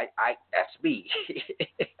ADHD. That's me.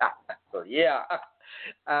 So yeah.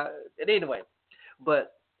 And anyway,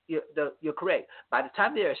 but you're correct. By the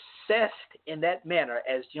time they're assessed in that manner,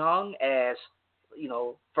 as young as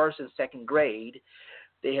first and second grade,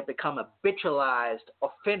 they have become habitualized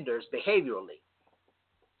offenders behaviorally.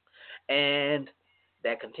 And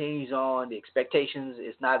that continues on. The expectations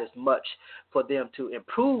is not as much for them to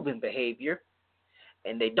improve in behavior,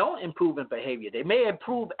 and they don't improve in behavior. They may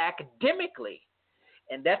improve academically,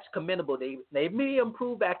 and that's commendable. They may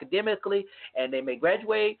improve academically, and they may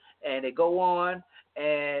graduate, and they go on,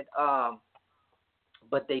 and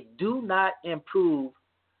but they do not improve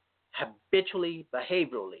habitually,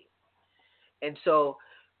 behaviorally. And so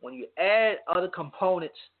when you add other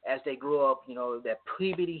components as they grow up, that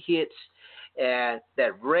puberty hits and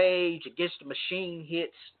that rage against the machine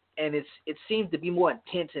hits, and it seems to be more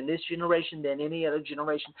intense in this generation than any other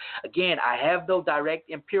generation. Again, I have no direct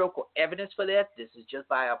empirical evidence for that. This is just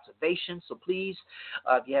by observation. So please,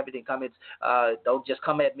 if you have any comments, don't just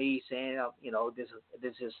come at me saying,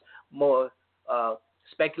 this is more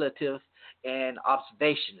speculative and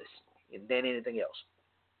observationist than anything else.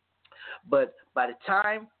 But by the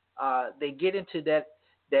time they get into that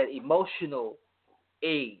emotional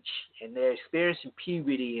age and they're experiencing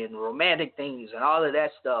puberty and romantic things and all of that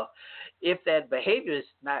stuff, if that behavior is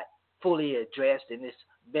not fully addressed and it's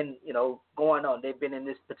been going on, they've been in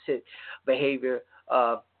this specific behavior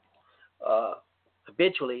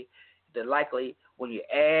habitually, then likely when you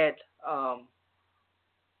add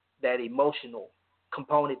that emotional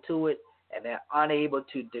component to it, and they're unable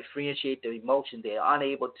to differentiate the emotion, they're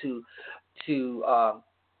unable to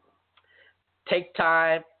take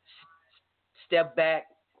time, step back,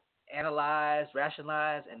 analyze,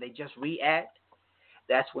 rationalize, and they just react.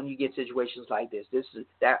 That's when you get situations like this. This is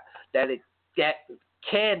that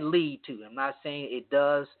can lead to. I'm not saying it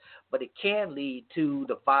does, but it can lead to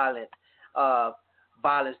the violence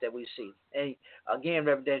that we see. And again,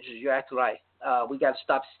 Reverend Daniels, you're actually right. We got to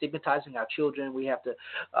stop stigmatizing our children. We have to.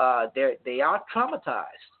 They are traumatized.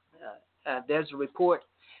 There's a report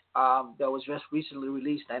that was just recently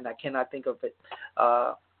released, and I cannot think of it.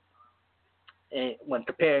 And when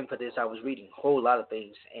preparing for this, I was reading a whole lot of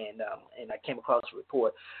things, and I came across a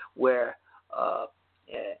report where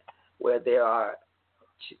there are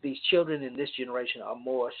these children in this generation are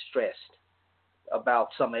more stressed about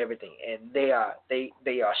some everything, and they are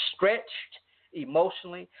stretched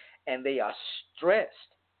emotionally, and they are stressed.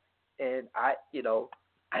 And I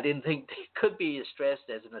didn't think they could be as stressed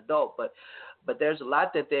as an adult, but there's a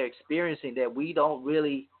lot that they're experiencing that we don't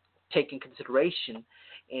really take in consideration,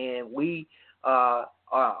 and we are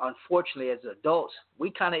unfortunately as adults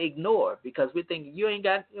we kind of ignore because we think you ain't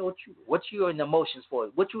got what you in emotions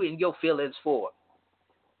for, what you in your feelings for.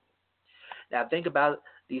 Now think about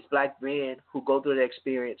these black men who go through the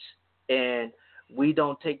experience, and we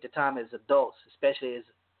don't take the time as adults, especially as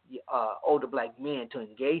older black men, to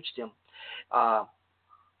engage them,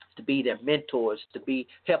 to be their mentors,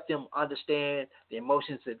 help them understand the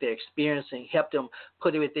emotions that they're experiencing, help them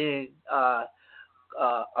put it within a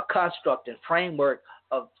construct and framework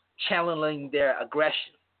of channeling their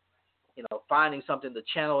aggression, finding something to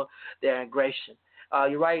channel their aggression.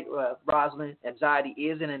 You're right, Rosalind, anxiety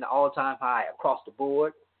is in an all-time high across the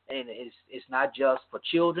board, and it's not just for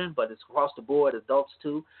children, but it's across the board, adults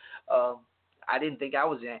too. I didn't think I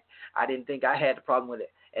had the problem with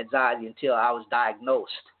anxiety until I was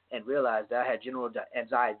diagnosed and realized that I had general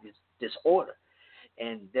anxiety disorder.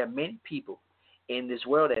 And there are many people in this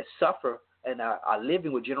world that suffer and are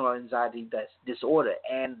living with general anxiety disorder,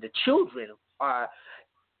 and the children are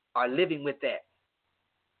living with that.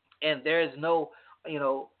 And there is no,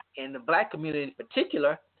 in the black community in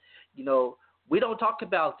particular, we don't talk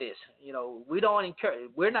about this.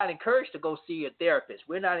 We're not encouraged to go see a therapist.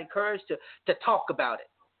 We're not encouraged to talk about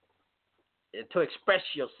it and to express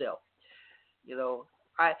yourself.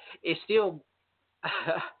 It's still,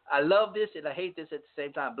 I love this and I hate this at the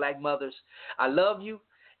same time. Black mothers, I love you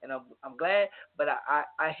and I'm glad, but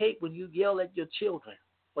I hate when you yell at your children,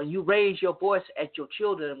 when you raise your voice at your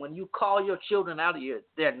children, when you call your children out of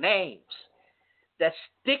their names. That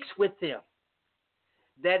sticks with them.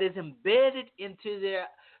 That is embedded into their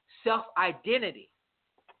self-identity.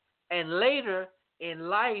 And later in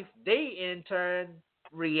life, they in turn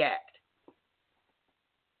react.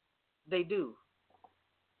 They do.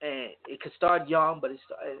 And it could start young, but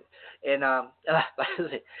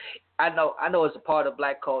I know it's a part of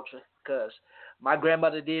black culture because my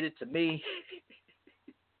grandmother did it to me.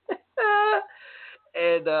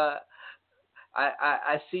 And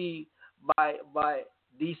I see my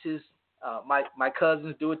nieces, my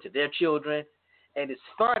cousins do it to their children, and it's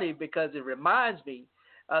funny because it reminds me.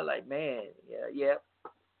 I'm like, man, yep,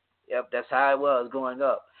 that's how it was growing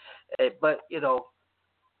up. But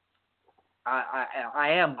I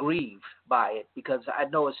am grieved by it because I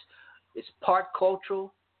know it's part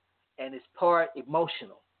cultural and it's part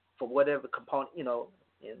emotional for whatever component,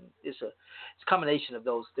 and it's a combination of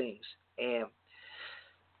those things. And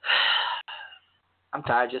I'm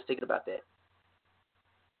tired just thinking about that.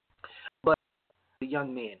 But the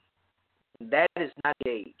young men, that is not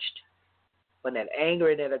engaged. When that anger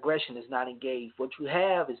and that aggression is not engaged, what you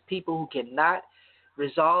have is people who cannot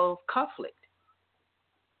resolve conflict.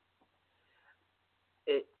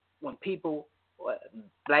 When people,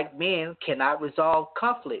 black men, cannot resolve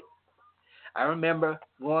conflict. I remember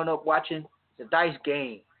growing up watching the dice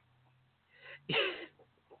game.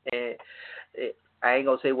 And I ain't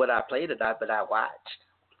going to say what I played or not, but I watched.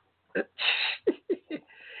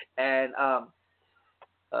 And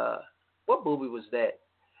what movie was that?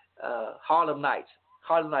 Harlem Nights.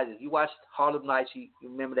 Harlem Nights. If you watched Harlem Nights, you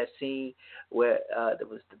remember that scene where there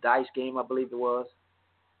was the dice game, I believe it was.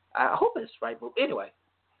 I hope it's the right movie. Anyway,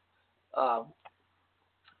 I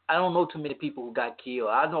don't know too many people who got killed.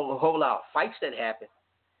 I know a whole lot of fights that happened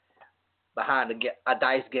behind a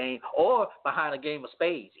dice game or behind a game of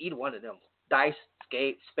spades. Either one of them. Dice,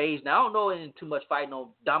 spades. Now, I don't know any too much fighting on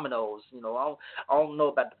dominoes. I don't know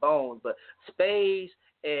about the bones, but spades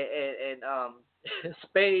and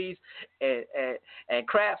spades and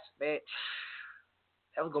craps, man,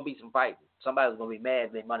 that was going to be some fighting. Somebody was going to be mad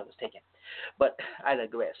if their money was taken. But I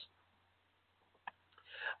digress.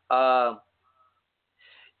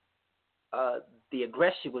 The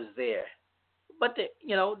aggression was there, but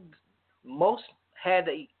most had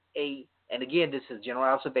a and again, this is general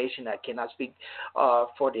observation. I cannot speak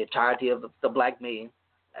for the entirety of the black men,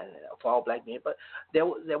 for all black men, but there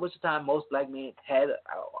was a time most black men had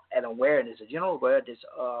an awareness, a general awareness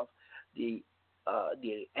of the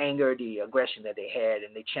anger, the aggression that they had,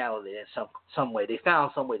 and they channeled it in some way. They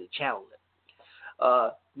found some way to channel it.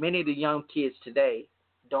 Many of the young kids today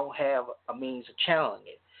don't have a means of channeling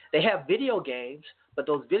it. They have video games, but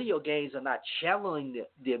those video games are not channeling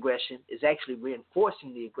the aggression. It's actually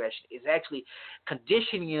reinforcing the aggression. It's actually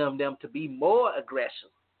conditioning them to be more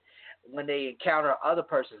aggressive when they encounter other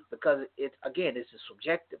persons, because this is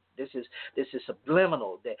subjective. This is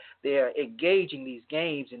subliminal. That they're engaging these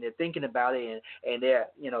games and they're thinking about it, and they're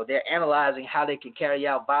analyzing how they can carry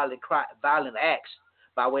out violent acts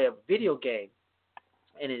by way of video game,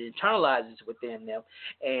 and it internalizes within them.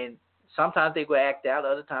 And sometimes they will act out,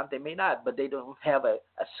 other times they may not, but they don't have a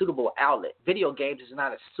suitable outlet. Video games is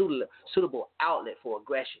not a suitable outlet for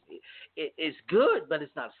aggression. It's good, but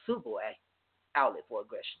it's not a suitable outlet for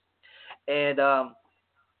aggression. And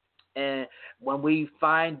when we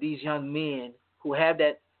find these young men who have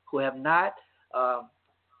not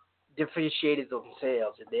differentiated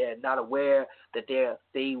themselves, and they're not aware that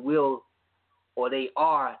they will or they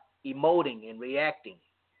are emoting and reacting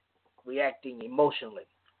emotionally,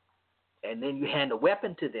 and then you hand a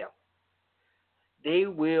weapon to them, they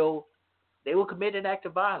will commit an act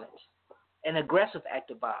of violence, an aggressive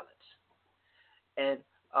act of violence. And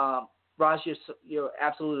Ross, you're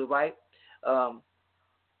absolutely right.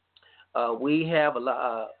 We have a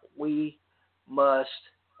lot. We must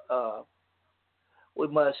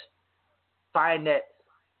find that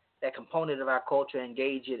component of our culture,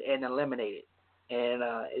 engage it, and eliminate it. And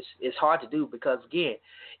it's hard to do because, again,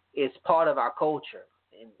 it's part of our culture.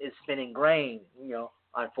 And it's been ingrained,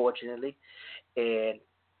 unfortunately. And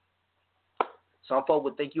some folk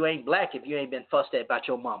would think you ain't black if you ain't been fussed at by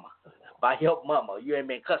your mama. You ain't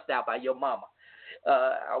been cussed out by your mama.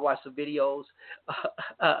 I watched some videos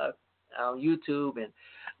on YouTube and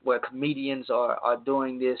where comedians are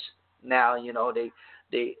doing this now.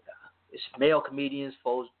 It's male comedians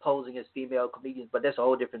posing as female comedians, but that's a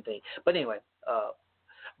whole different thing. But anyway,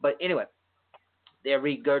 they're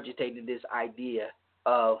regurgitating this idea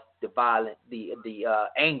of the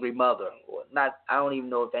angry mother, or not. I don't even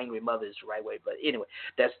know if angry mother is the right way, but anyway,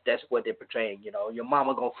 that's what they're portraying. Your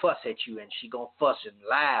mama gonna fuss at you, and she gonna fuss and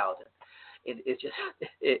loud.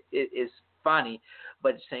 It's funny,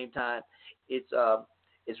 but at the same time,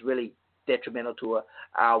 it's really detrimental to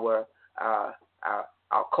our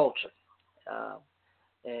culture.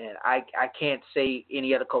 And I can't say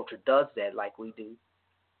any other culture does that like we do.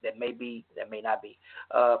 That may be, that may not be.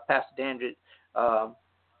 Pastor Dandridge,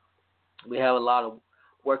 we have a lot of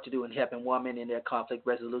work to do in helping women in their conflict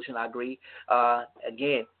resolution. I agree.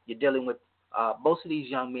 Again, you're dealing with most of these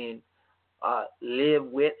young men live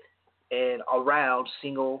with and around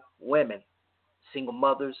single women, single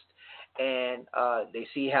mothers, and they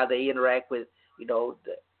see how they interact with the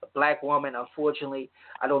black woman. Unfortunately,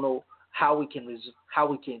 I don't know how we can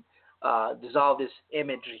dissolve this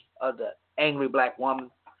imagery of the angry black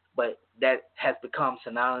woman, but that has become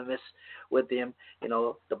synonymous with them.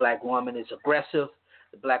 The black woman is aggressive.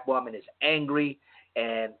 The black woman is angry.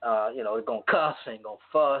 and they're gonna cuss and gonna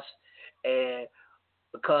fuss, and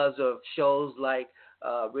because of shows like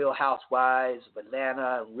Real Housewives of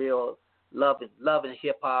Atlanta and Real Loving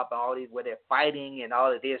Hip Hop and all these where they're fighting and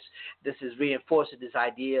all of this. This is reinforcing this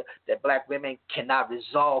idea that black women cannot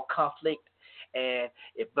resolve conflict. And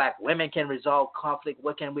if black women can resolve conflict,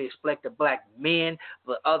 what can we expect of black men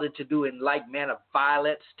for other to do in like manner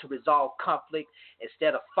violence to resolve conflict?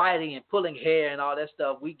 Instead of fighting and pulling hair and all that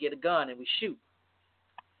stuff, we get a gun and we shoot.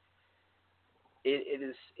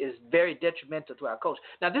 It is very detrimental to our culture.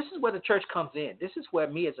 Now, this is where the church comes in. This is where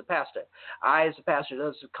me as a pastor, as a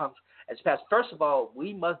pastor, first of all,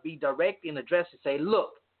 we must be direct in addressing, say,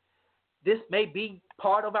 look, this may be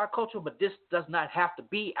part of our culture, but this does not have to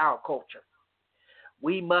be our culture.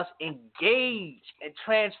 We must engage and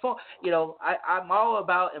transform. I'm all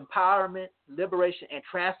about empowerment, liberation, and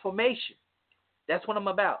transformation. That's what I'm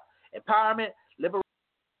about. Empowerment, liberation,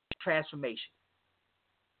 transformation.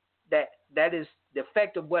 That is the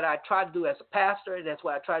effect of what I try to do as a pastor. That's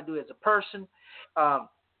what I try to do as a person.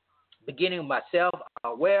 Beginning with myself,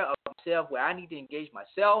 I'm aware of myself where I need to engage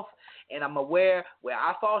myself, and I'm aware where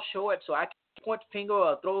I fall short, so I can point the finger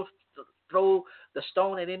or throw the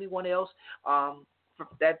stone at anyone else.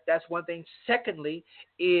 That's one thing. Secondly,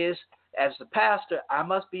 is as the pastor, I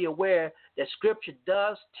must be aware that Scripture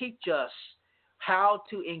does teach us how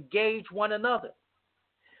to engage one another.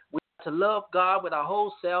 To love God with our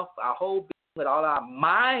whole self, our whole being, with all our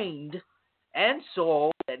mind and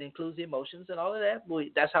soul. That includes the emotions and all of that.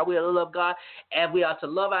 That's how we are to love God. And we are to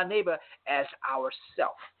love our neighbor as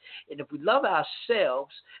ourself. And if we love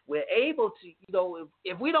ourselves, we're able to,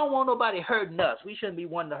 if we don't want nobody hurting us, we shouldn't be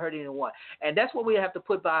wanting to hurt anyone. And that's what we have to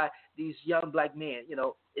put by these young black men.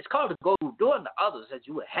 It's called to go doing to others as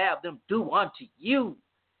you would have them do unto you.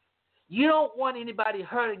 You don't want anybody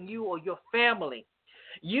hurting you or your family.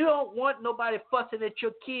 You don't want nobody fussing at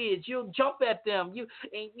your kids. You'll jump at them.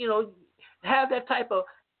 Have that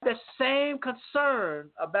same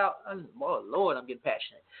concern about, oh Lord, I'm getting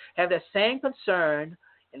passionate. Have that same concern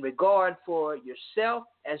in regard for yourself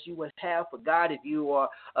as you would have for God if you are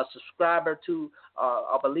a subscriber to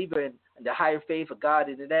a believer in the higher faith of God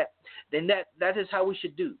and that. Then that is how we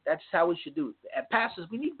should do. That's how we should do. And pastors,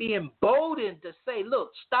 we need to be emboldened to say,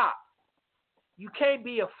 look, stop. You can't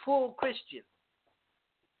be a full Christian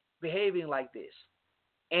behaving like this.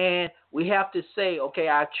 And we have to say, okay,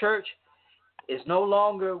 our church is no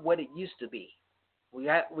longer what it used to be. We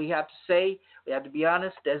have to be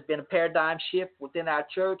honest, there's been a paradigm shift within our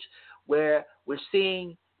church where we're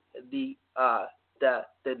seeing the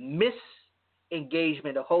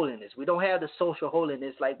misengagement of holiness. We don't have the social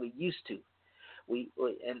holiness like we used to. We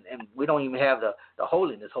don't even have the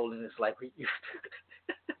holiness like we used to.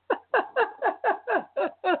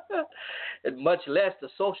 And much less the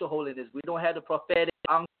social holiness. We don't have the prophetic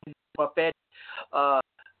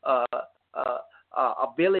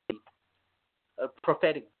ability,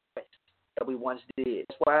 prophetic voice that we once did.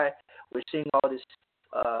 That's why we're seeing all this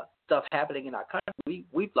stuff happening in our country.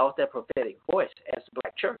 We've lost that prophetic voice as the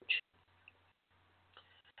black church,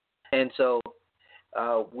 and so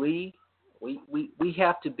we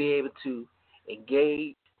have to be able to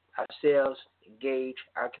engage ourselves, engage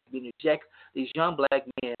our community. These young black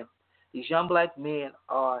men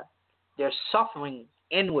they're suffering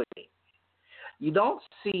inwardly. You don't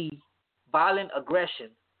see violent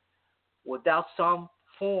aggression without some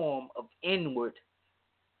form of inward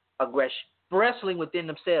aggression, wrestling within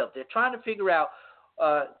themselves. They're trying to figure out,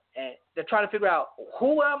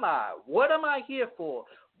 who am I? What am I here for?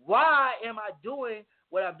 Why am I doing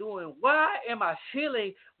what I'm doing? Why am I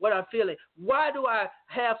feeling what I'm feeling? Why do I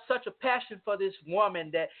have such a passion for this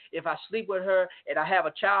woman that if I sleep with her and I have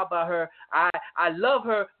a child by her, I love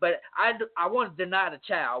her, but I want to deny the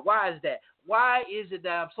child? Why is that? Why is it that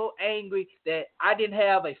I'm so angry that I didn't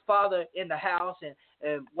have a father in the house, and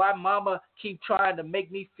why mama keep trying to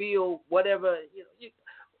make me feel whatever?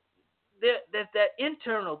 There's that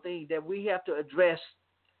internal thing that we have to address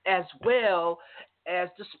as well as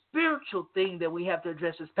the spiritual thing that we have to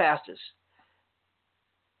address as pastors.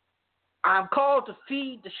 I'm called to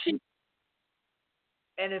feed the sheep.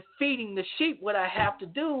 And in feeding the sheep, what I have to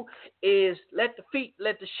do is let the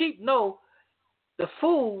sheep know the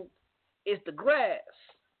food is the grass.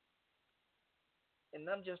 And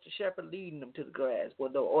I'm just a shepherd leading them to the grass.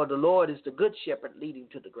 Or the Lord is the good shepherd leading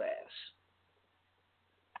to the grass.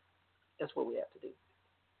 That's what we have to do.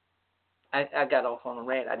 I got off on a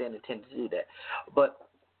rant. I didn't intend to do that, but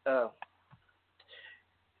I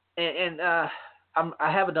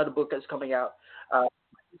have another book that's coming out.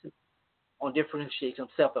 on differentiation of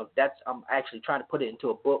self. I'm actually trying to put it into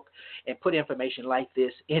a book and put information like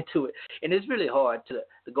this into it. And it's really hard to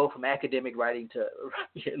go from academic writing to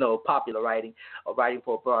popular writing or writing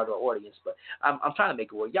for a broader audience. But I'm trying to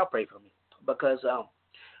make it work. Y'all pray for me because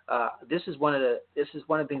this is one of the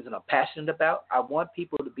things that I'm passionate about. I want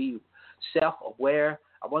people to be self-aware.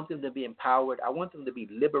 I want them to be empowered. I want them to be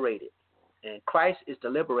liberated. And Christ is the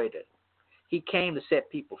liberator. He came to set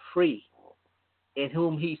people free. In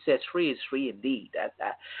whom he sets free is free indeed. That's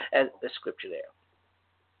the scripture there.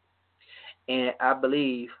 And I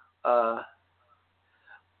believe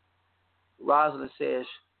Rosalind says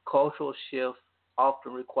cultural shifts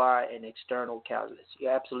often require an external catalyst.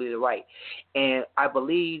 You're absolutely right. And I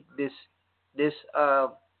believe this Nipsey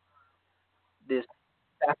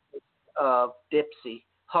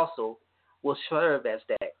Hussle will serve as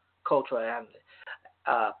that cultural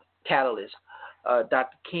catalyst.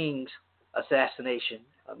 Dr. King's assassination,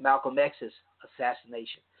 Malcolm X's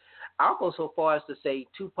assassination. I'll go so far as to say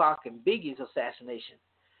Tupac and Biggie's assassination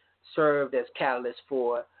served as catalyst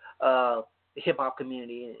for the hip hop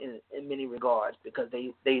community in many regards, because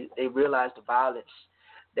they realized the violence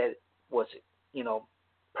that was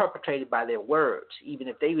perpetrated by their words, even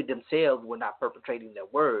if they themselves were not perpetrating their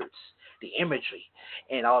words. The imagery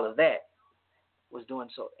and all of that was doing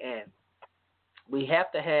so. And we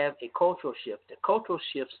have to have a cultural shift. The cultural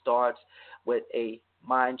shift starts with a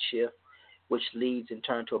mind shift, which leads in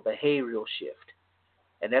turn to a behavioral shift.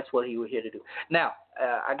 And that's what we're here to do. Now,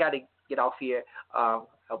 I got to get off here. I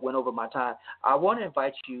went over my time. I want to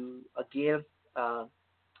invite you again.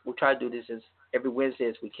 We'll try to do this as every Wednesday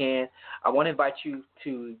as we can. I want to invite you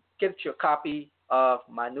to get your copy of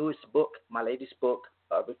my newest book, my latest book,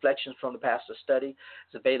 Reflections from the Pastor's Study.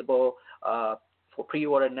 It's available for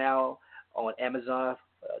pre-order now on Amazon,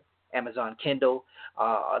 Amazon Kindle.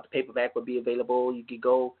 The paperback will be available. You can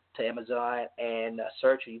go to Amazon and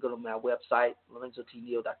search, or you go to my website,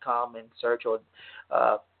 LorenzoTNeal.com, and search. Or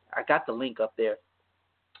I got the link up there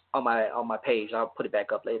on my page. I'll put it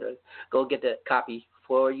back up later. Go get the copy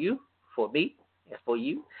for you, for me, and for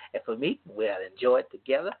you, and for me. We'll enjoy it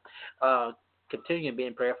together. Continue to be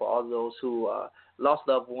in prayer for all those who lost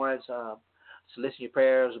loved ones. Solicit your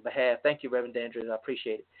prayers on behalf. Thank you, Reverend Dandridge. I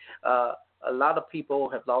appreciate it. A lot of people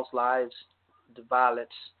have lost lives to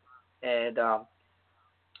violence, and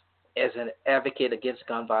as an advocate against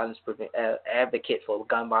gun violence, advocate for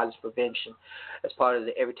gun violence prevention, as part of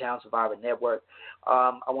the Everytown Survivor Network,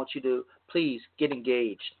 I want you to please get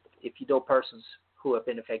engaged. If you know persons who have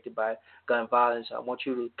been affected by gun violence, I want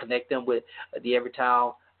you to connect them with the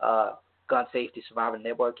Everytown Gun Safety Survivor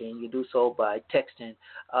Network, and you do so by texting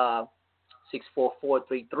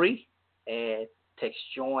 64433 and text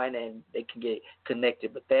join, and they can get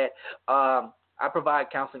connected with that. I provide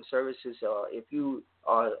counseling services. If you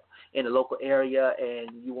are in the local area and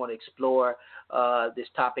you want to explore this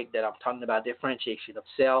topic that I'm talking about, differentiation of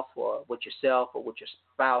self, or with yourself or with your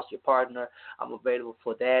spouse, your partner, I'm available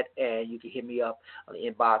for that. And you can hit me up on the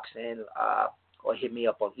inbox and or hit me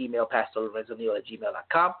up on email,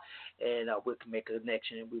 pastorlorenzoneal@gmail.com, and we can make a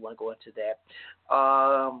connection, and we want to go into that.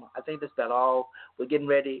 I think that's about all. We're getting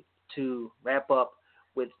ready to wrap up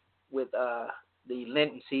with the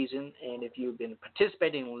Lenten season, and if you've been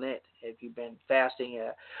participating in Lent, if you've been fasting,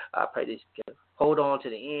 I pray that you can hold on to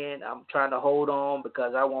the end. I'm trying to hold on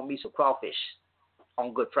because I want me some crawfish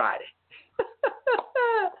on Good Friday.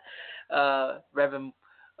 Reverend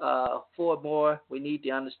Ford Moore, we need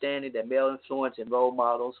the understanding that male influence and role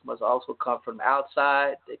models must also come from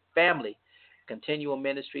outside the family. Continual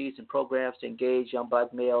ministries and programs to engage young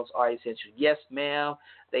black males are essential. Yes, ma'am,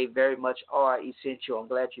 they very much are essential. I'm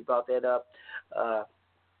glad you brought that up.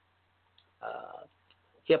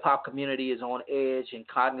 Hip-hop community is on edge and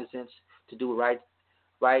cognizant to do right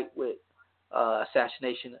with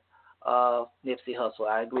assassination of Nipsey Hussle.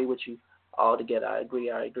 I agree with you altogether. I agree.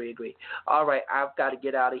 All right, I've got to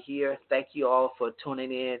get out of here. Thank you all for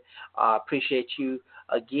tuning in. I appreciate you.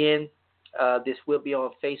 Again, this will be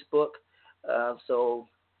on Facebook. So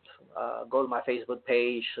go to my Facebook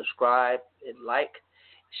page, subscribe, and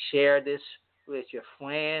share this with your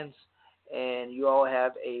friends, and you all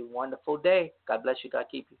have a wonderful day. God bless you. God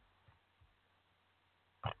keep you.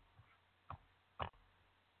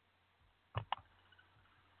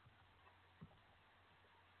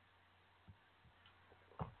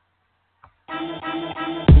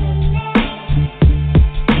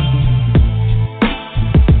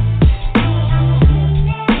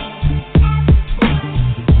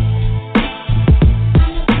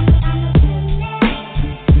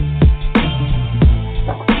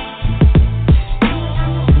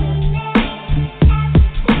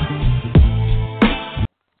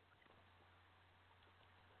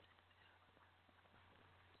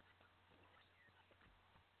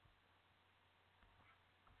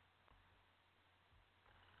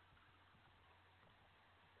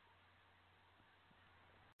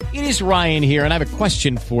 It is Ryan here, and I have a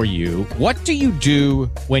question for you. What do you do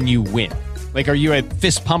when you win? Like, are you a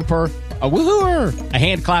fist pumper, a woohooer, a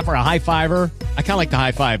hand clapper, a high fiver? I kind of like the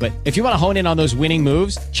high five, but if you want to hone in on those winning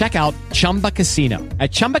moves, check out Chumba Casino.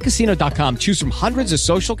 At ChumbaCasino.com, choose from hundreds of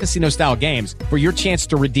social casino-style games for your chance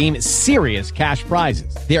to redeem serious cash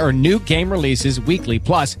prizes. There are new game releases weekly,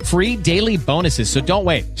 plus free daily bonuses. So don't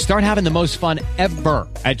wait. Start having the most fun ever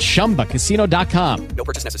at ChumbaCasino.com. No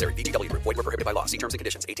purchase necessary. VGW Group. Void where prohibited by law. See terms and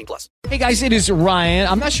conditions. 18+. Hey guys, it is Ryan.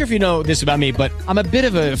 I'm not sure if you know this about me, but I'm a bit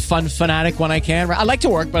of a fun fanatic when I can. I like to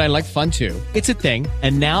work, but I like fun too. It's a thing.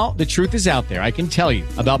 And now the truth is out there. I can tell you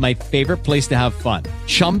about my favorite place to have fun.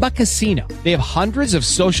 Chumba Casino. They have hundreds of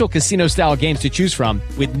social casino style games to choose from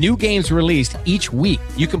with new games released each week.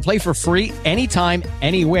 You can play for free anytime,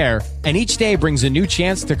 anywhere. And each day brings a new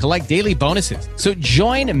chance to collect daily bonuses. So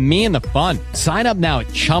join me in the fun. Sign up now at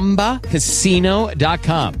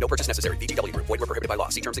ChumbaCasino.com. No purchase necessary. VGW Group. Void where prohibited by law.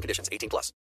 See terms and conditions. 18+.